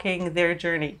walking their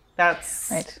journey.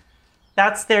 That's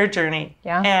their journey.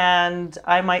 Yeah. And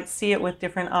I might see it with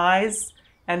different eyes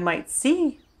and might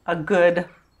see a good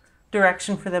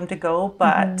direction for them to go,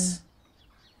 but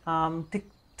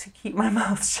to keep my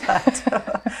mouth shut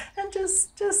and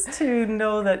just to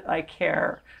know that I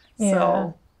care. Yeah.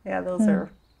 So those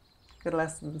are good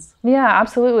lessons. Yeah,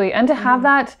 absolutely. And to have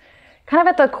that kind of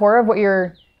at the core of what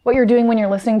you're doing when you're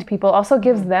listening to people also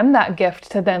gives them that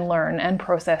gift to then learn and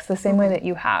process the same way that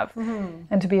you have.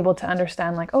 And to be able to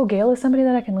understand like, oh, Gail is somebody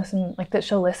that I can listen, like that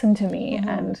she'll listen to me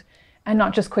and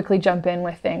not just quickly jump in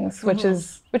with things, which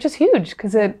is huge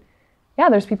because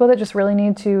there's people that just really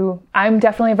need to, I'm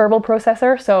definitely a verbal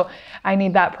processor, so I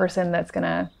need that person that's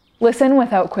gonna listen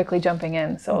without quickly jumping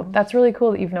in. So that's really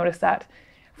cool that you've noticed that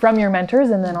from your mentors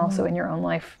and then also in your own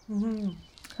life.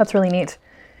 That's really neat.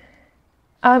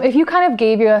 If you kind of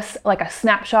gave us like a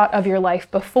snapshot of your life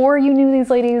before you knew these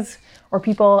ladies or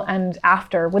people and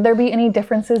after, would there be any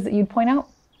differences that you'd point out?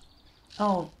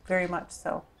 Oh, very much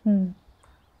so.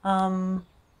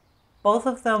 Both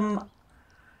of them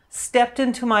stepped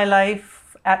into my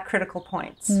life at critical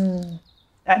points.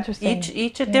 Interesting.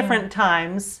 Each at different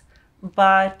times,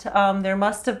 but there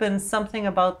must have been something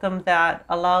about them that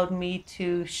allowed me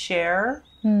to share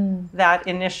that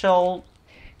initial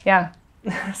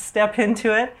step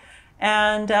into it,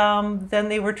 and then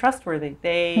they were trustworthy.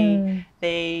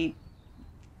 They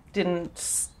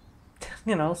didn't,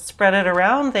 spread it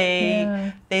around.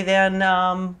 They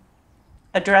then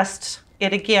addressed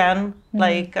it again.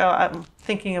 Like I'm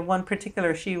thinking of one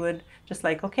particular. She would just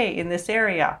like, okay, in this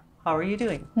area, how are you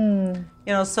doing?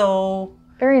 So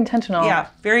very intentional. Yeah,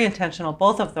 very intentional.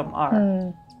 Both of them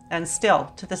are. And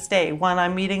still, to this day, one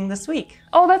I'm meeting this week.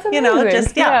 Oh, that's amazing.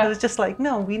 It was just like,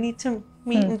 no, we need to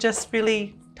meet and just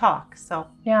really talk. So,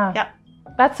 yeah.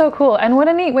 That's so cool. And what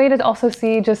a neat way to also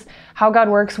see just how God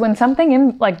works when something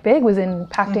big was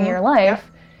impacting your life,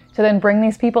 to then bring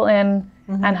these people in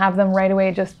and have them right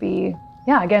away just be,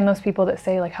 again, those people that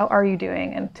say like, how are you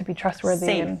doing? And to be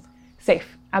trustworthy and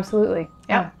safe. Absolutely.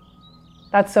 Yeah.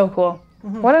 That's so cool.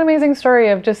 What an amazing story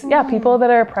of just, people that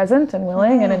are present and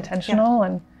willing and intentional.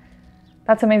 And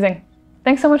that's amazing.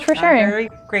 Thanks so much for sharing. I'm very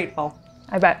grateful.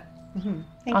 I bet.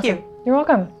 Thank you. You're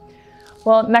welcome.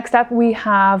 Well, next up we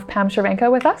have Pam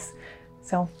Cervenka with us.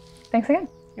 So thanks again.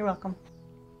 You're welcome.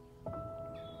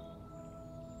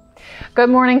 Good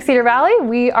morning, Cedar Valley.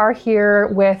 We are here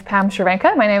with Pam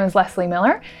Cervenka. My name is Leslie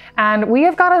Miller, and we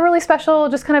have got a really special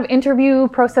just kind of interview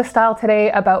process style today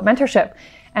about mentorship.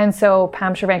 And so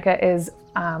Pam Cervenka is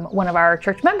one of our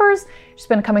church members. She's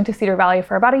been coming to Cedar Valley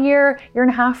for about a year and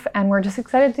a half, and we're just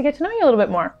excited to get to know you a little bit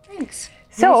more. Thanks.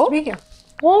 So, Nice to be here.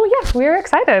 Well, yes, we're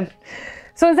excited.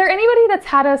 So is there anybody that's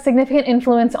had a significant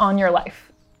influence on your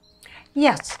life?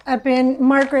 Yes,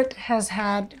 Margaret has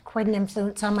had quite an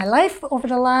influence on my life over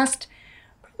the last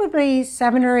probably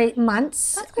 7 or 8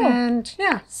 months. That's cool. And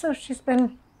yeah, so she's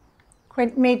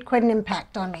made quite an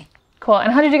impact on me. Cool.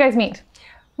 And how did you guys meet?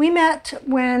 We met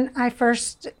when I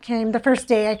first came, the first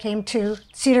day I came to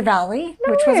Cedar Valley,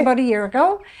 which was way. about a year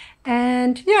ago.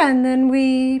 And yeah, and then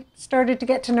we started to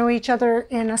get to know each other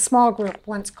in a small group.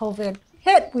 Once COVID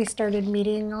hit, we started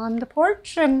meeting on the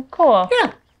porch and Cool.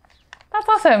 yeah. That's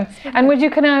awesome. And would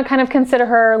you kind of consider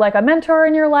her like a mentor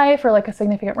in your life or like a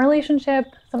significant relationship,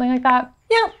 something like that?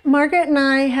 Yeah, Margaret and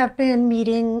I have been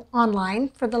meeting online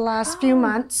for the last few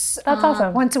months. That's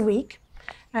awesome. Once a week.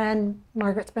 And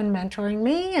Margaret's been mentoring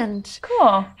me and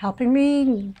Cool. helping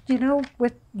me,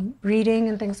 with reading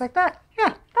and things like that. Yeah.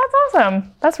 That's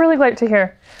awesome. That's really great to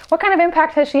hear. What kind of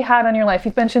impact has she had on your life?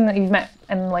 You've mentioned that you've met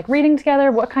and like reading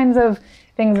together. What kinds of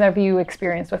things have you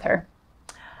experienced with her?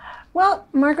 Well,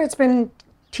 Margaret's been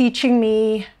teaching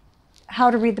me how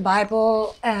to read the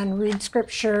Bible and read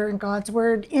Scripture and God's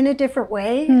Word in a different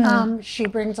way. She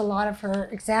brings a lot of her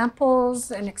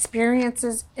examples and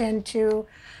experiences into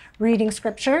reading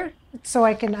Scripture so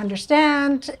I can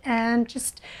understand, and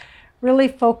just really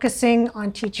focusing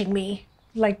on teaching me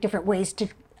like different ways to,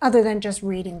 other than just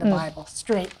reading the Bible,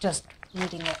 straight just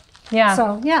reading it. Yeah.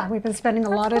 So yeah, we've been spending a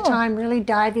lot of cool. time really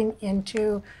diving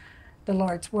into the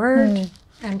Lord's Word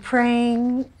and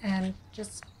praying, and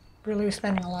just really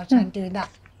spending a lot of time doing that.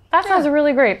 That sounds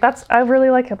really great. I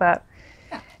really like that.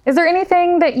 Is there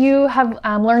anything that you have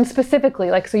learned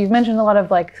specifically? Like, so you've mentioned a lot of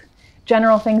like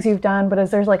general things you've done, but is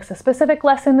there like a specific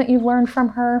lesson that you've learned from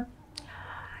her?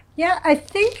 Yeah, I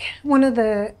think one of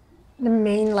the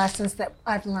main lessons that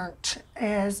I've learned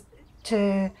is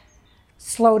to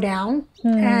slow down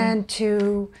and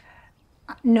to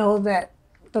know that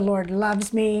the Lord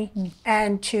loves me,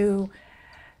 and to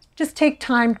just take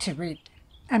time to read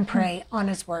and pray on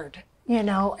His Word,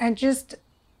 and just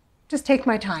take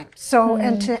my time. So,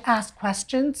 and to ask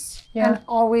questions, and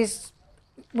always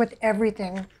with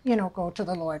everything, go to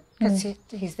the Lord, because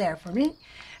He's there for me.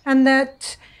 And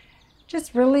that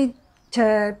just really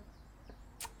to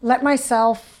let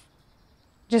myself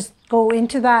just go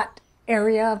into that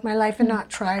area of my life and not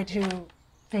try to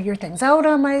figure things out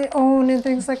on my own and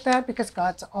things like that, because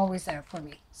God's always there for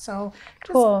me. So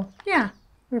just, Cool. yeah,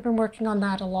 we've been working on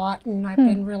that a lot, and I've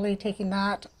been really taking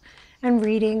that and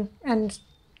reading, and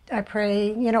I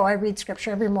pray, I read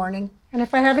Scripture every morning. And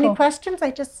if I have any questions,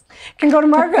 I just can go to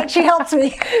Margaret. She helps me.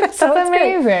 So That's it's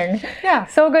great. amazing. Yeah.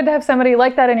 So good to have somebody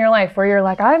like that in your life where you're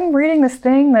like, I'm reading this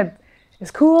thing that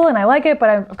is cool and I like it, but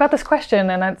I've got this question,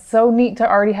 and it's so neat to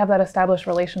already have that established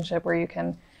relationship where you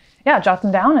can, jot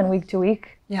them down and week to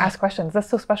week ask questions. That's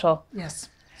so special. Yes.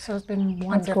 So it's been a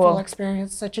wonderful cool.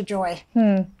 experience, such a joy.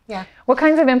 Yeah. What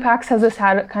kinds of impacts has this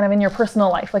had kind of in your personal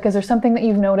life? Like, is there something that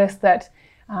you've noticed that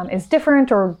is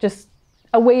different, or just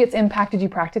a way it's impacted you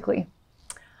practically?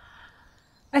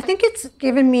 I think it's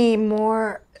given me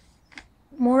more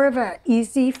of an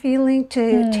easy feeling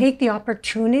to take the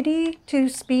opportunity to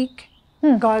speak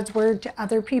God's Word to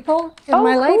other people in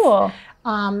my life. Cool.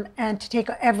 And to take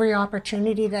every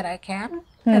opportunity that I can,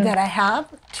 that I have,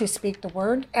 to speak the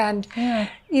Word. And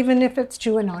even if it's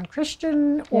to a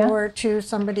non-Christian or to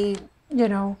somebody,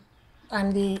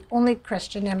 I'm the only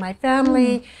Christian in my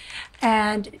family,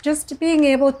 and just being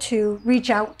able to reach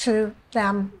out to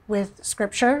them with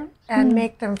Scripture and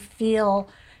make them feel,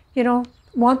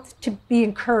 want to be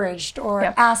encouraged or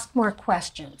ask more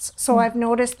questions. So I've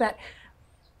noticed that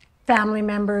family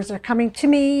members are coming to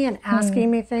me and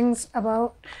asking me things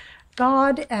about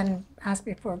God, and ask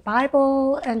me for a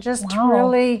Bible, and just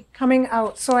really coming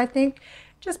out. So I think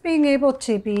just being able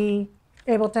to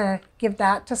give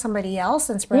that to somebody else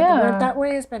and spread the word that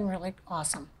way has been really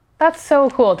awesome. That's so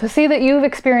cool to see that you've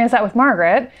experienced that with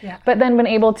Margaret, but then been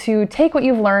able to take what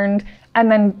you've learned and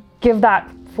then give that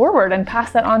forward and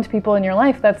pass that on to people in your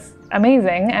life. That's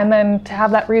amazing. And then to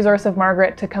have that resource of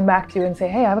Margaret to come back to you and say,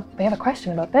 hey, they have a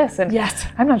question about this, and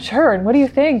I'm not sure, and what do you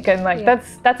think? And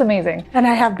that's amazing. And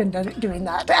I have been doing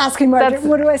that, asking Margaret,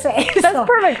 what do I say? That's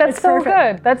perfect. That's so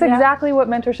perfect. good. That's exactly what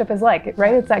mentorship is like,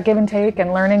 right? It's that give and take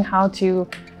and learning how to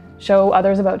show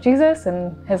others about Jesus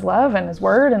and His love and His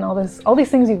Word and all these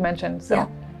things you've mentioned. So,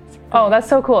 that's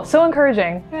so cool. So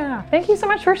encouraging. Yeah. Thank you so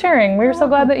much for sharing. We're so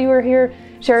glad that you were here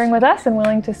sharing with us and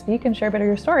willing to speak and share a bit of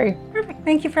your story. Perfect.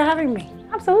 Thank you for having me.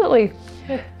 Absolutely.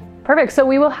 Perfect. So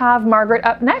we will have Margaret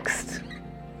up next.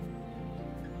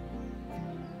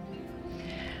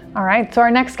 All right, so our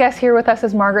next guest here with us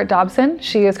is Margaret Dobson.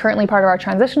 She is currently part of our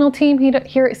transitional team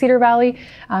here at Cedar Valley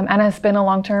and has been a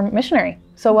long-term missionary.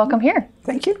 So welcome here.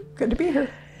 Thank you. Good to be here.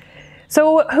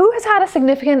 So who has had a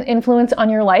significant influence on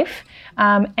your life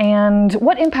and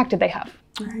what impact did they have?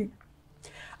 Right.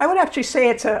 I would actually say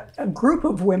it's a group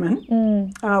of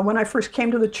women. When I first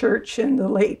came to the church in the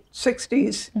late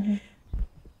 60s,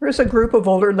 there was a group of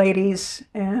older ladies,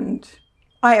 and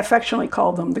I affectionately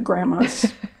called them the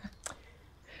grandmas.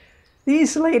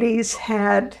 These ladies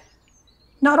had,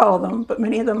 not all of them, but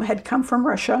many of them had come from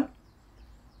Russia,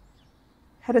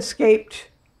 had escaped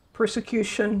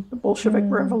persecution, the Bolshevik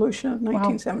Revolution of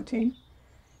 1917,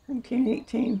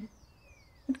 1918,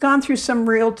 had gone through some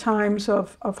real times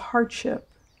of hardship.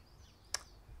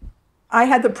 I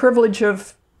had the privilege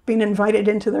of being invited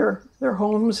into their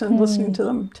homes and listening to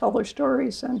them tell their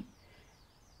stories, and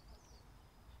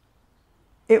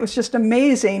it was just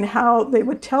amazing how they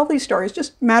would tell these stories,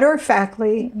 just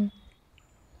matter-of-factly,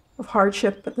 of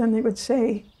hardship, but then they would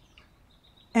say,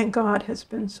 and God has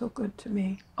been so good to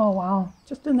me. Oh, wow.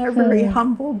 Just in their very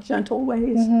humble, gentle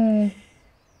ways. And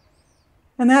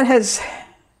that has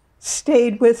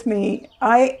stayed with me.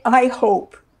 I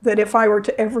hope that if I were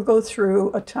to ever go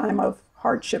through a time of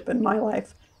hardship in my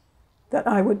life, that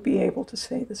I would be able to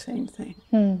say the same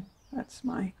thing. That's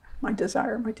my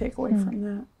desire, my takeaway from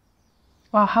that.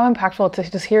 Wow, how impactful to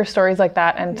just hear stories like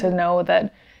that and to know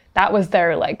that that was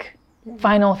their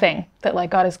final thing, that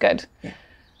God is good.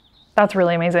 That's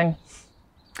really amazing.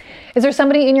 Is there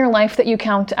somebody in your life that you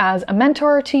count as a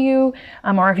mentor to you,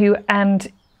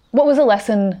 and what was a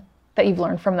lesson that you've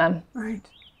learned from them? Right.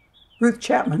 Ruth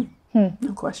Chapman,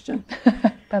 no question.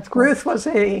 That's cool. Ruth was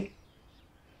a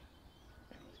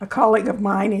colleague of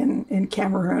mine in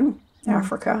Cameroon,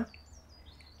 Africa.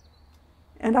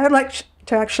 And I'd like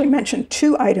to actually mention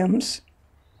two items.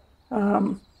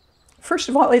 First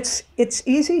of all, it's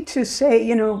easy to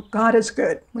say, God is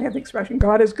good. We have the expression,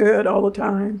 God is good all the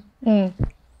time.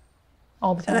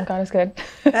 All the time, God is good.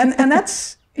 and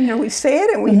that's, we say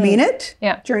it and we mean it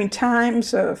during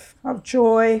times of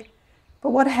joy. But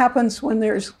what happens when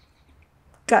there's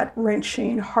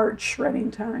gut-wrenching, heart-shredding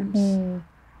times?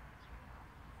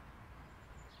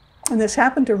 And this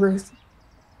happened to Ruth.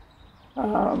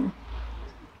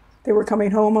 They were coming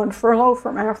home on furlough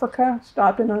from Africa,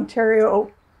 stopped in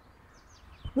Ontario.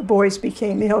 The boys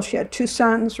became ill. She had two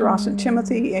sons, Ross and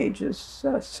Timothy, ages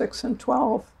 6 and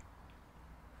 12.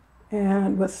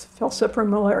 And with falciparum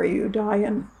malaria, you die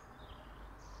in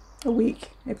a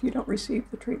week if you don't receive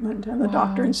the treatment. And the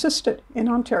doctor insisted in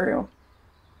Ontario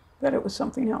that it was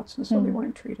something else, and so they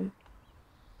weren't treated.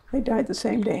 They died the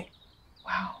same day.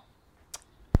 Wow.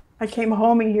 I came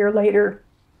home a year later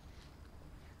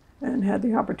and had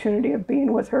the opportunity of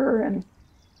being with her, and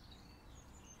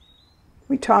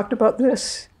we talked about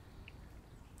this,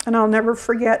 and I'll never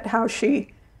forget how she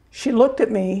looked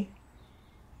at me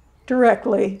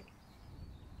directly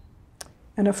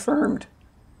and affirmed,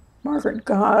 Margaret,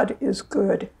 God is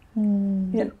good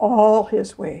in all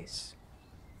his ways.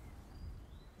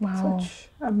 Wow. Such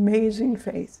amazing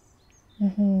faith.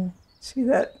 See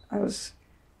that I was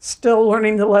still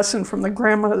learning the lesson from the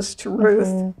grandmas to Ruth.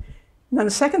 And then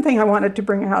the second thing I wanted to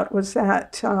bring out was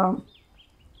that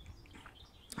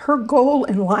her goal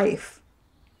in life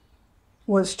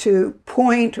was to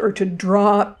point or to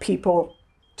draw people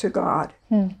to God.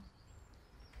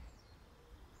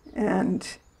 And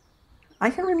I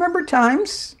can remember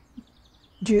times,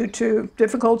 due to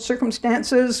difficult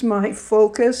circumstances, my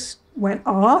focus went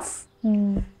off.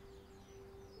 And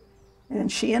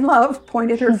she, in love,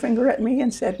 pointed her finger at me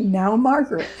and said, now,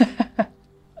 Margaret.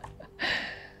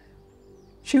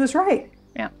 She was right.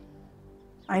 Yeah.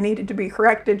 I needed to be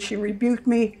corrected. She rebuked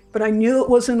me, but I knew it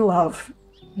was in love.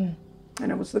 And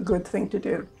it was the good thing to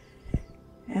do.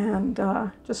 And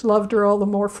just loved her all the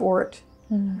more for it.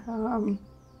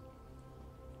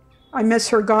 I miss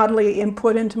her godly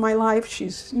input into my life.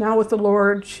 She's now with the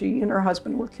Lord. She and her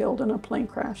husband were killed in a plane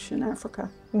crash in Africa.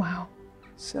 Wow.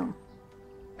 So.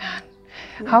 Man.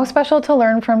 How special to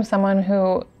learn from someone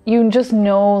who you just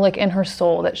know, like in her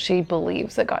soul, that she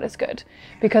believes that God is good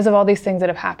because of all these things that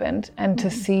have happened, and to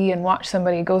see and watch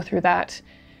somebody go through that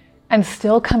and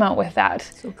still come out with that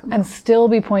and still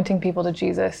be pointing people to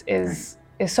Jesus is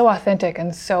so authentic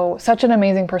and such an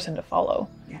amazing person to follow.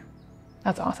 Yeah.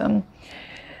 That's awesome.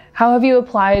 How have you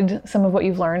applied some of what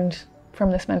you've learned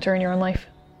from this mentor in your own life?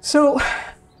 So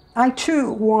I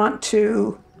too want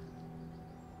to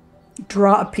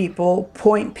draw people,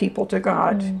 point people to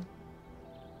God.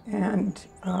 And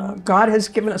God has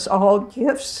given us all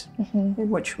gifts in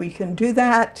which we can do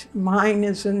that. Mine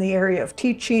is in the area of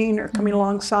teaching or coming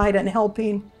alongside and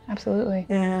helping. Absolutely.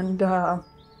 And I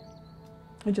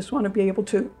just want to be able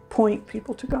to point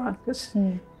people to God, because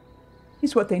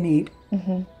He's what they need.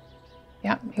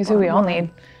 Yeah, he's who we all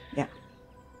need. Yeah.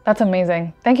 That's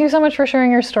amazing. Thank you so much for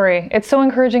sharing your story. It's so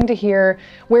encouraging to hear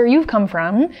where you've come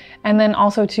from, and then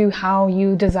also to how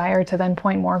you desire to then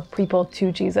point more people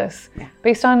to Jesus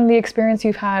based on the experience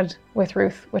you've had with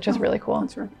Ruth, which is really cool.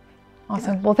 That's right.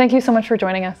 Awesome. Well, thank you so much for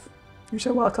joining us. You're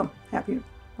so welcome.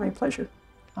 My pleasure.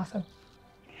 Awesome.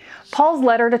 Paul's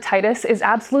letter to Titus is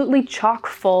absolutely chock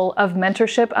full of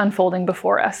mentorship unfolding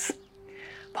before us.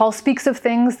 Paul speaks of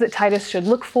things that Titus should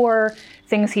look for,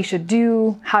 things he should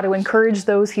do, how to encourage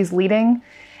those he's leading,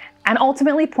 and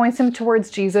ultimately points him towards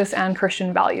Jesus and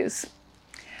Christian values.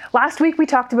 Last week we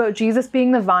talked about Jesus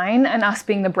being the vine and us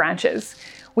being the branches.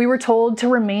 We were told to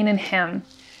remain in him.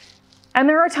 And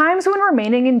there are times when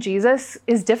remaining in Jesus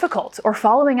is difficult, or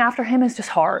following after him is just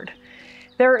hard.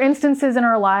 There are instances in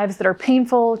our lives that are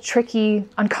painful, tricky,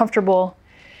 uncomfortable,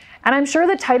 and I'm sure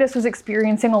that Titus was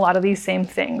experiencing a lot of these same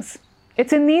things.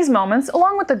 It's in these moments,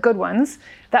 along with the good ones,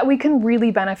 that we can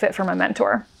really benefit from a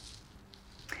mentor.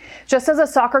 Just as a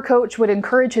soccer coach would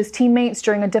encourage his teammates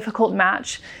during a difficult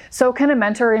match, so can a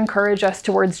mentor encourage us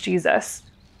towards Jesus,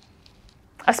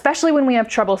 especially when we have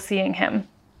trouble seeing him.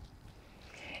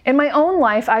 In my own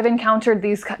life, I've encountered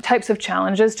these types of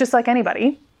challenges just like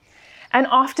anybody. And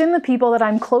often the people that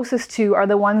I'm closest to are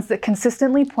the ones that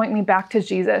consistently point me back to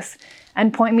Jesus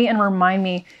and point me and remind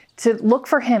me to look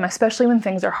for him, especially when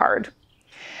things are hard.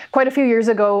 Quite a few years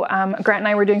ago, Grant and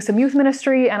I were doing some youth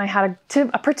ministry, and I had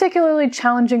a particularly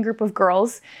challenging group of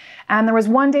girls. And there was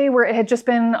one day where it had just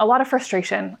been a lot of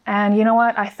frustration. And you know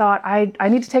what? I thought I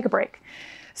need to take a break.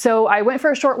 So I went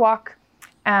for a short walk,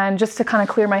 and just to kind of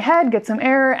clear my head, get some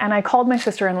air, and I called my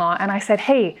sister-in-law and I said,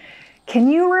 hey, can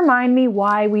you remind me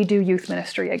why we do youth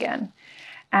ministry again?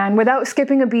 And without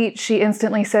skipping a beat, she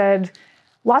instantly said,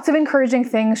 lots of encouraging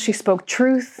things. She spoke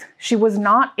truth. She was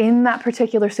not in that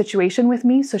particular situation with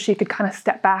me, so she could kind of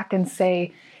step back and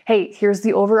say, hey, here's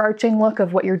the overarching look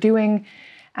of what you're doing.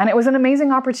 And it was an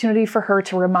amazing opportunity for her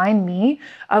to remind me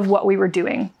of what we were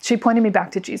doing. She pointed me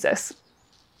back to Jesus.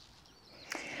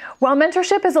 While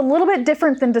mentorship is a little bit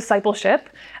different than discipleship,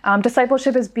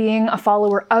 discipleship is being a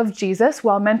follower of Jesus,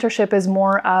 while mentorship is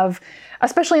more of,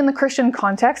 especially in the Christian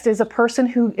context, is a person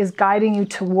who is guiding you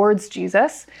towards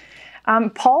Jesus.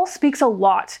 Paul speaks a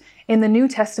lot in the New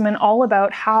Testament all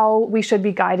about how we should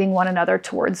be guiding one another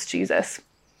towards Jesus.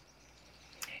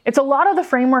 It's a lot of the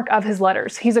framework of his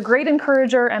letters. He's a great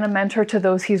encourager and a mentor to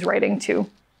those he's writing to.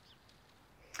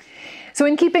 So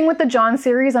in keeping with the John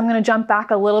series, I'm going to jump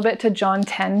back a little bit to John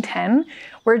 10:10,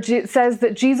 where it says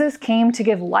that Jesus came to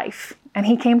give life, and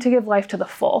he came to give life to the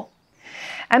full.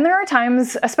 And there are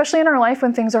times, especially in our life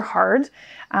when things are hard,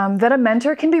 that a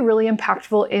mentor can be really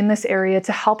impactful in this area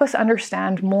to help us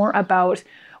understand more about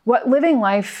what living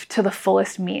life to the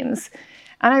fullest means.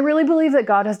 And I really believe that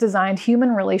God has designed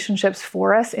human relationships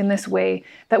for us in this way,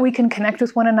 that we can connect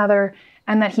with one another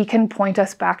and that he can point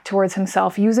us back towards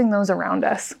himself using those around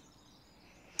us.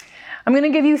 I'm going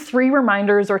to give you 3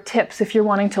 reminders or tips if you're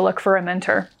wanting to look for a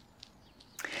mentor.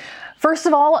 First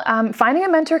of all, finding a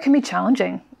mentor can be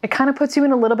challenging. It kind of puts you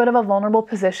in a little bit of a vulnerable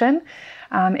position.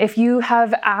 If you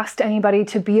have asked anybody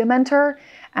to be a mentor,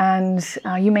 and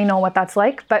you may know what that's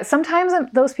like, but sometimes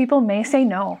those people may say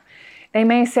no. They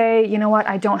may say, you know what,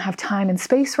 I don't have time and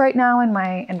space right now in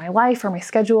my life or my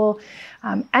schedule.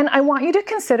 And I want you to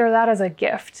consider that as a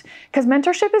gift, because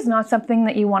mentorship is not something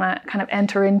that you want to kind of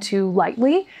enter into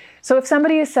lightly. So if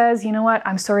somebody says, you know what,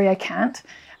 I'm sorry, I can't,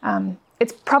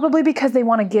 it's probably because they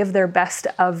want to give their best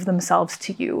of themselves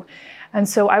to you. And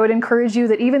so I would encourage you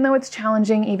that even though it's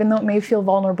challenging, even though it may feel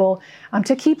vulnerable,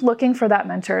 to keep looking for that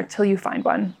mentor till you find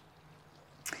one.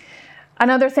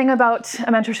 Another thing about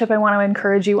a mentorship I want to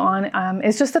encourage you on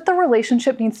is just that the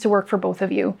relationship needs to work for both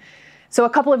of you. So a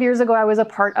couple of years ago, I was a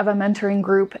part of a mentoring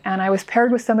group, and I was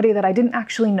paired with somebody that I didn't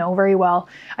actually know very well.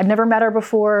 I'd never met her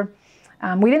before.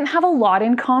 We didn't have a lot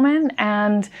in common,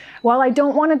 and while I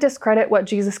don't want to discredit what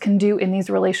Jesus can do in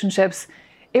these relationships,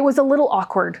 it was a little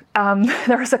awkward.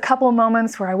 There was a couple of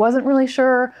moments where I wasn't really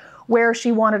sure where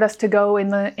she wanted us to go in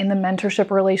the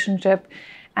mentorship relationship,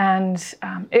 and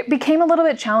it became a little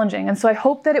bit challenging. And so I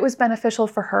hope that it was beneficial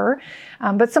for her,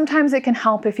 but sometimes it can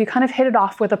help if you kind of hit it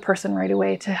off with a person right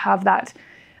away to have that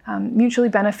mutually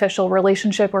beneficial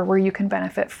relationship or where you can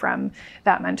benefit from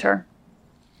that mentor.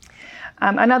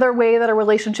 Another way that a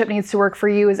relationship needs to work for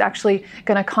you is actually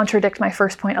going to contradict my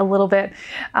first point a little bit.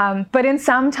 But in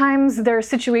sometimes there are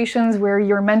situations where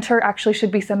your mentor actually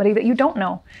should be somebody that you don't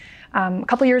know. A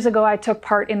couple years ago, I took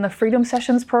part in the Freedom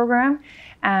Sessions program.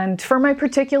 And for my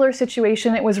particular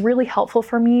situation, it was really helpful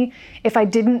for me if I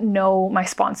didn't know my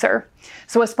sponsor.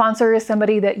 So a sponsor is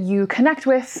somebody that you connect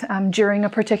with during a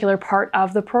particular part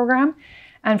of the program.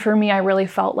 And for me, I really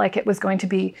felt like it was going to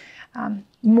be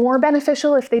more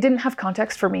beneficial if they didn't have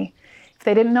context for me, if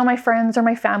they didn't know my friends or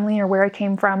my family or where I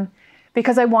came from,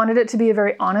 because I wanted it to be a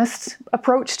very honest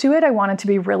approach to it. I wanted to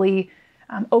be really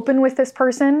open with this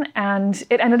person, and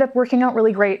it ended up working out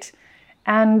really great.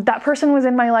 And that person was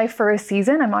in my life for a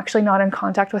season. I'm actually not in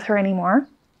contact with her anymore.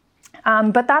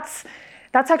 But that's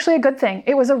actually a good thing.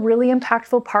 It was a really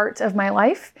impactful part of my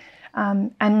life.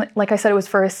 And like I said, it was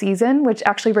for a season, which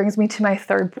actually brings me to my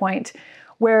third point,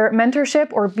 where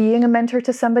mentorship or being a mentor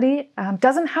to somebody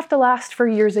doesn't have to last for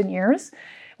years and years.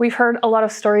 We've heard a lot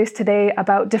of stories today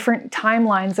about different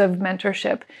timelines of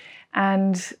mentorship.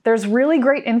 And there's really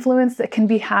great influence that can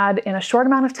be had in a short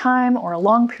amount of time or a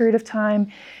long period of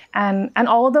time. And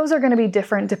all of those are going to be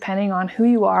different depending on who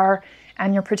you are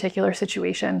and your particular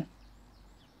situation.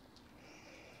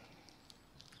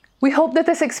 We hope that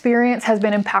this experience has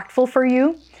been impactful for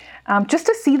you, just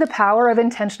to see the power of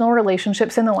intentional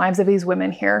relationships in the lives of these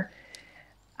women here.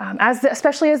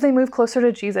 Especially as they move closer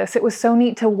to Jesus, it was so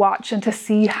neat to watch and to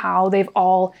see how they've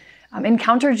all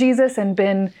encountered Jesus and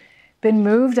been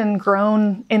moved and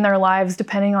grown in their lives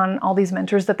depending on all these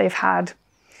mentors that they've had.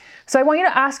 So I want you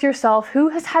to ask yourself, who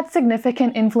has had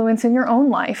significant influence in your own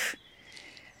life?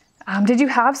 Did you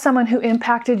have someone who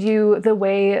impacted you the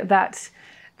way that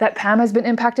Pam has been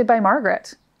impacted by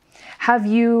Margaret? Have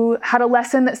you had a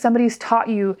lesson that somebody's taught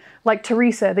you, like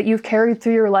Teresa, that you've carried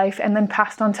through your life and then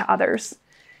passed on to others?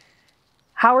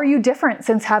 How are you different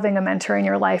since having a mentor in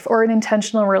your life or an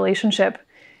intentional relationship?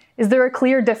 Is there a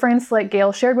clear difference like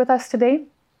Gail shared with us today?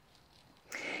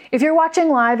 If you're watching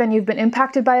live and you've been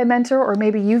impacted by a mentor, or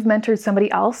maybe you've mentored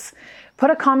somebody else, put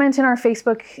a comment in our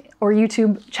Facebook or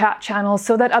YouTube chat channels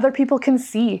so that other people can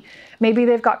see. Maybe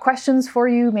they've got questions for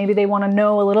you. Maybe they want to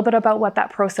know a little bit about what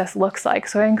that process looks like.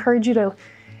 So I encourage you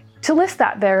to list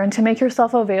that there and to make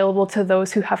yourself available to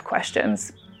those who have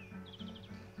questions.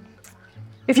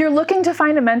 If you're looking to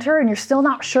find a mentor and you're still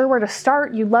not sure where to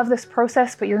start, you love this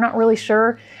process, but you're not really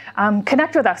sure,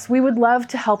 connect with us. We would love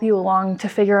to help you along to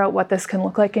figure out what this can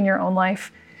look like in your own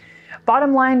life.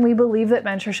 Bottom line, we believe that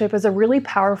mentorship is a really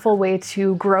powerful way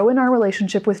to grow in our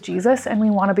relationship with Jesus, and we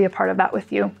want to be a part of that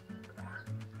with you.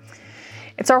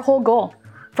 It's our whole goal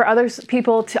for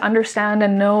people to understand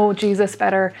and know Jesus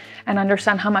better and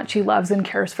understand how much he loves and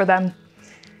cares for them.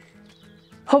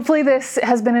 Hopefully this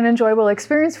has been an enjoyable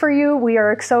experience for you. We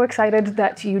are so excited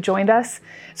that you joined us.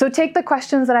 So take the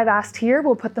questions that I've asked here,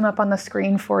 we'll put them up on the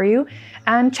screen for you,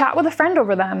 and chat with a friend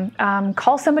over them.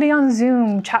 Call somebody on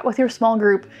Zoom, chat with your small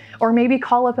group, or maybe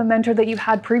call up a mentor that you've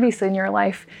had previously in your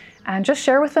life, and just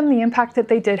share with them the impact that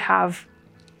they did have.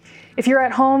 If you're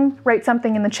at home, write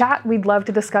something in the chat. We'd love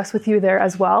to discuss with you there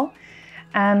as well.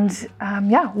 And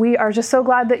we are just so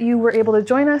glad that you were able to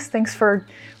join us. Thanks for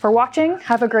watching.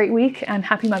 Have a great week and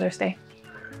happy Mother's Day.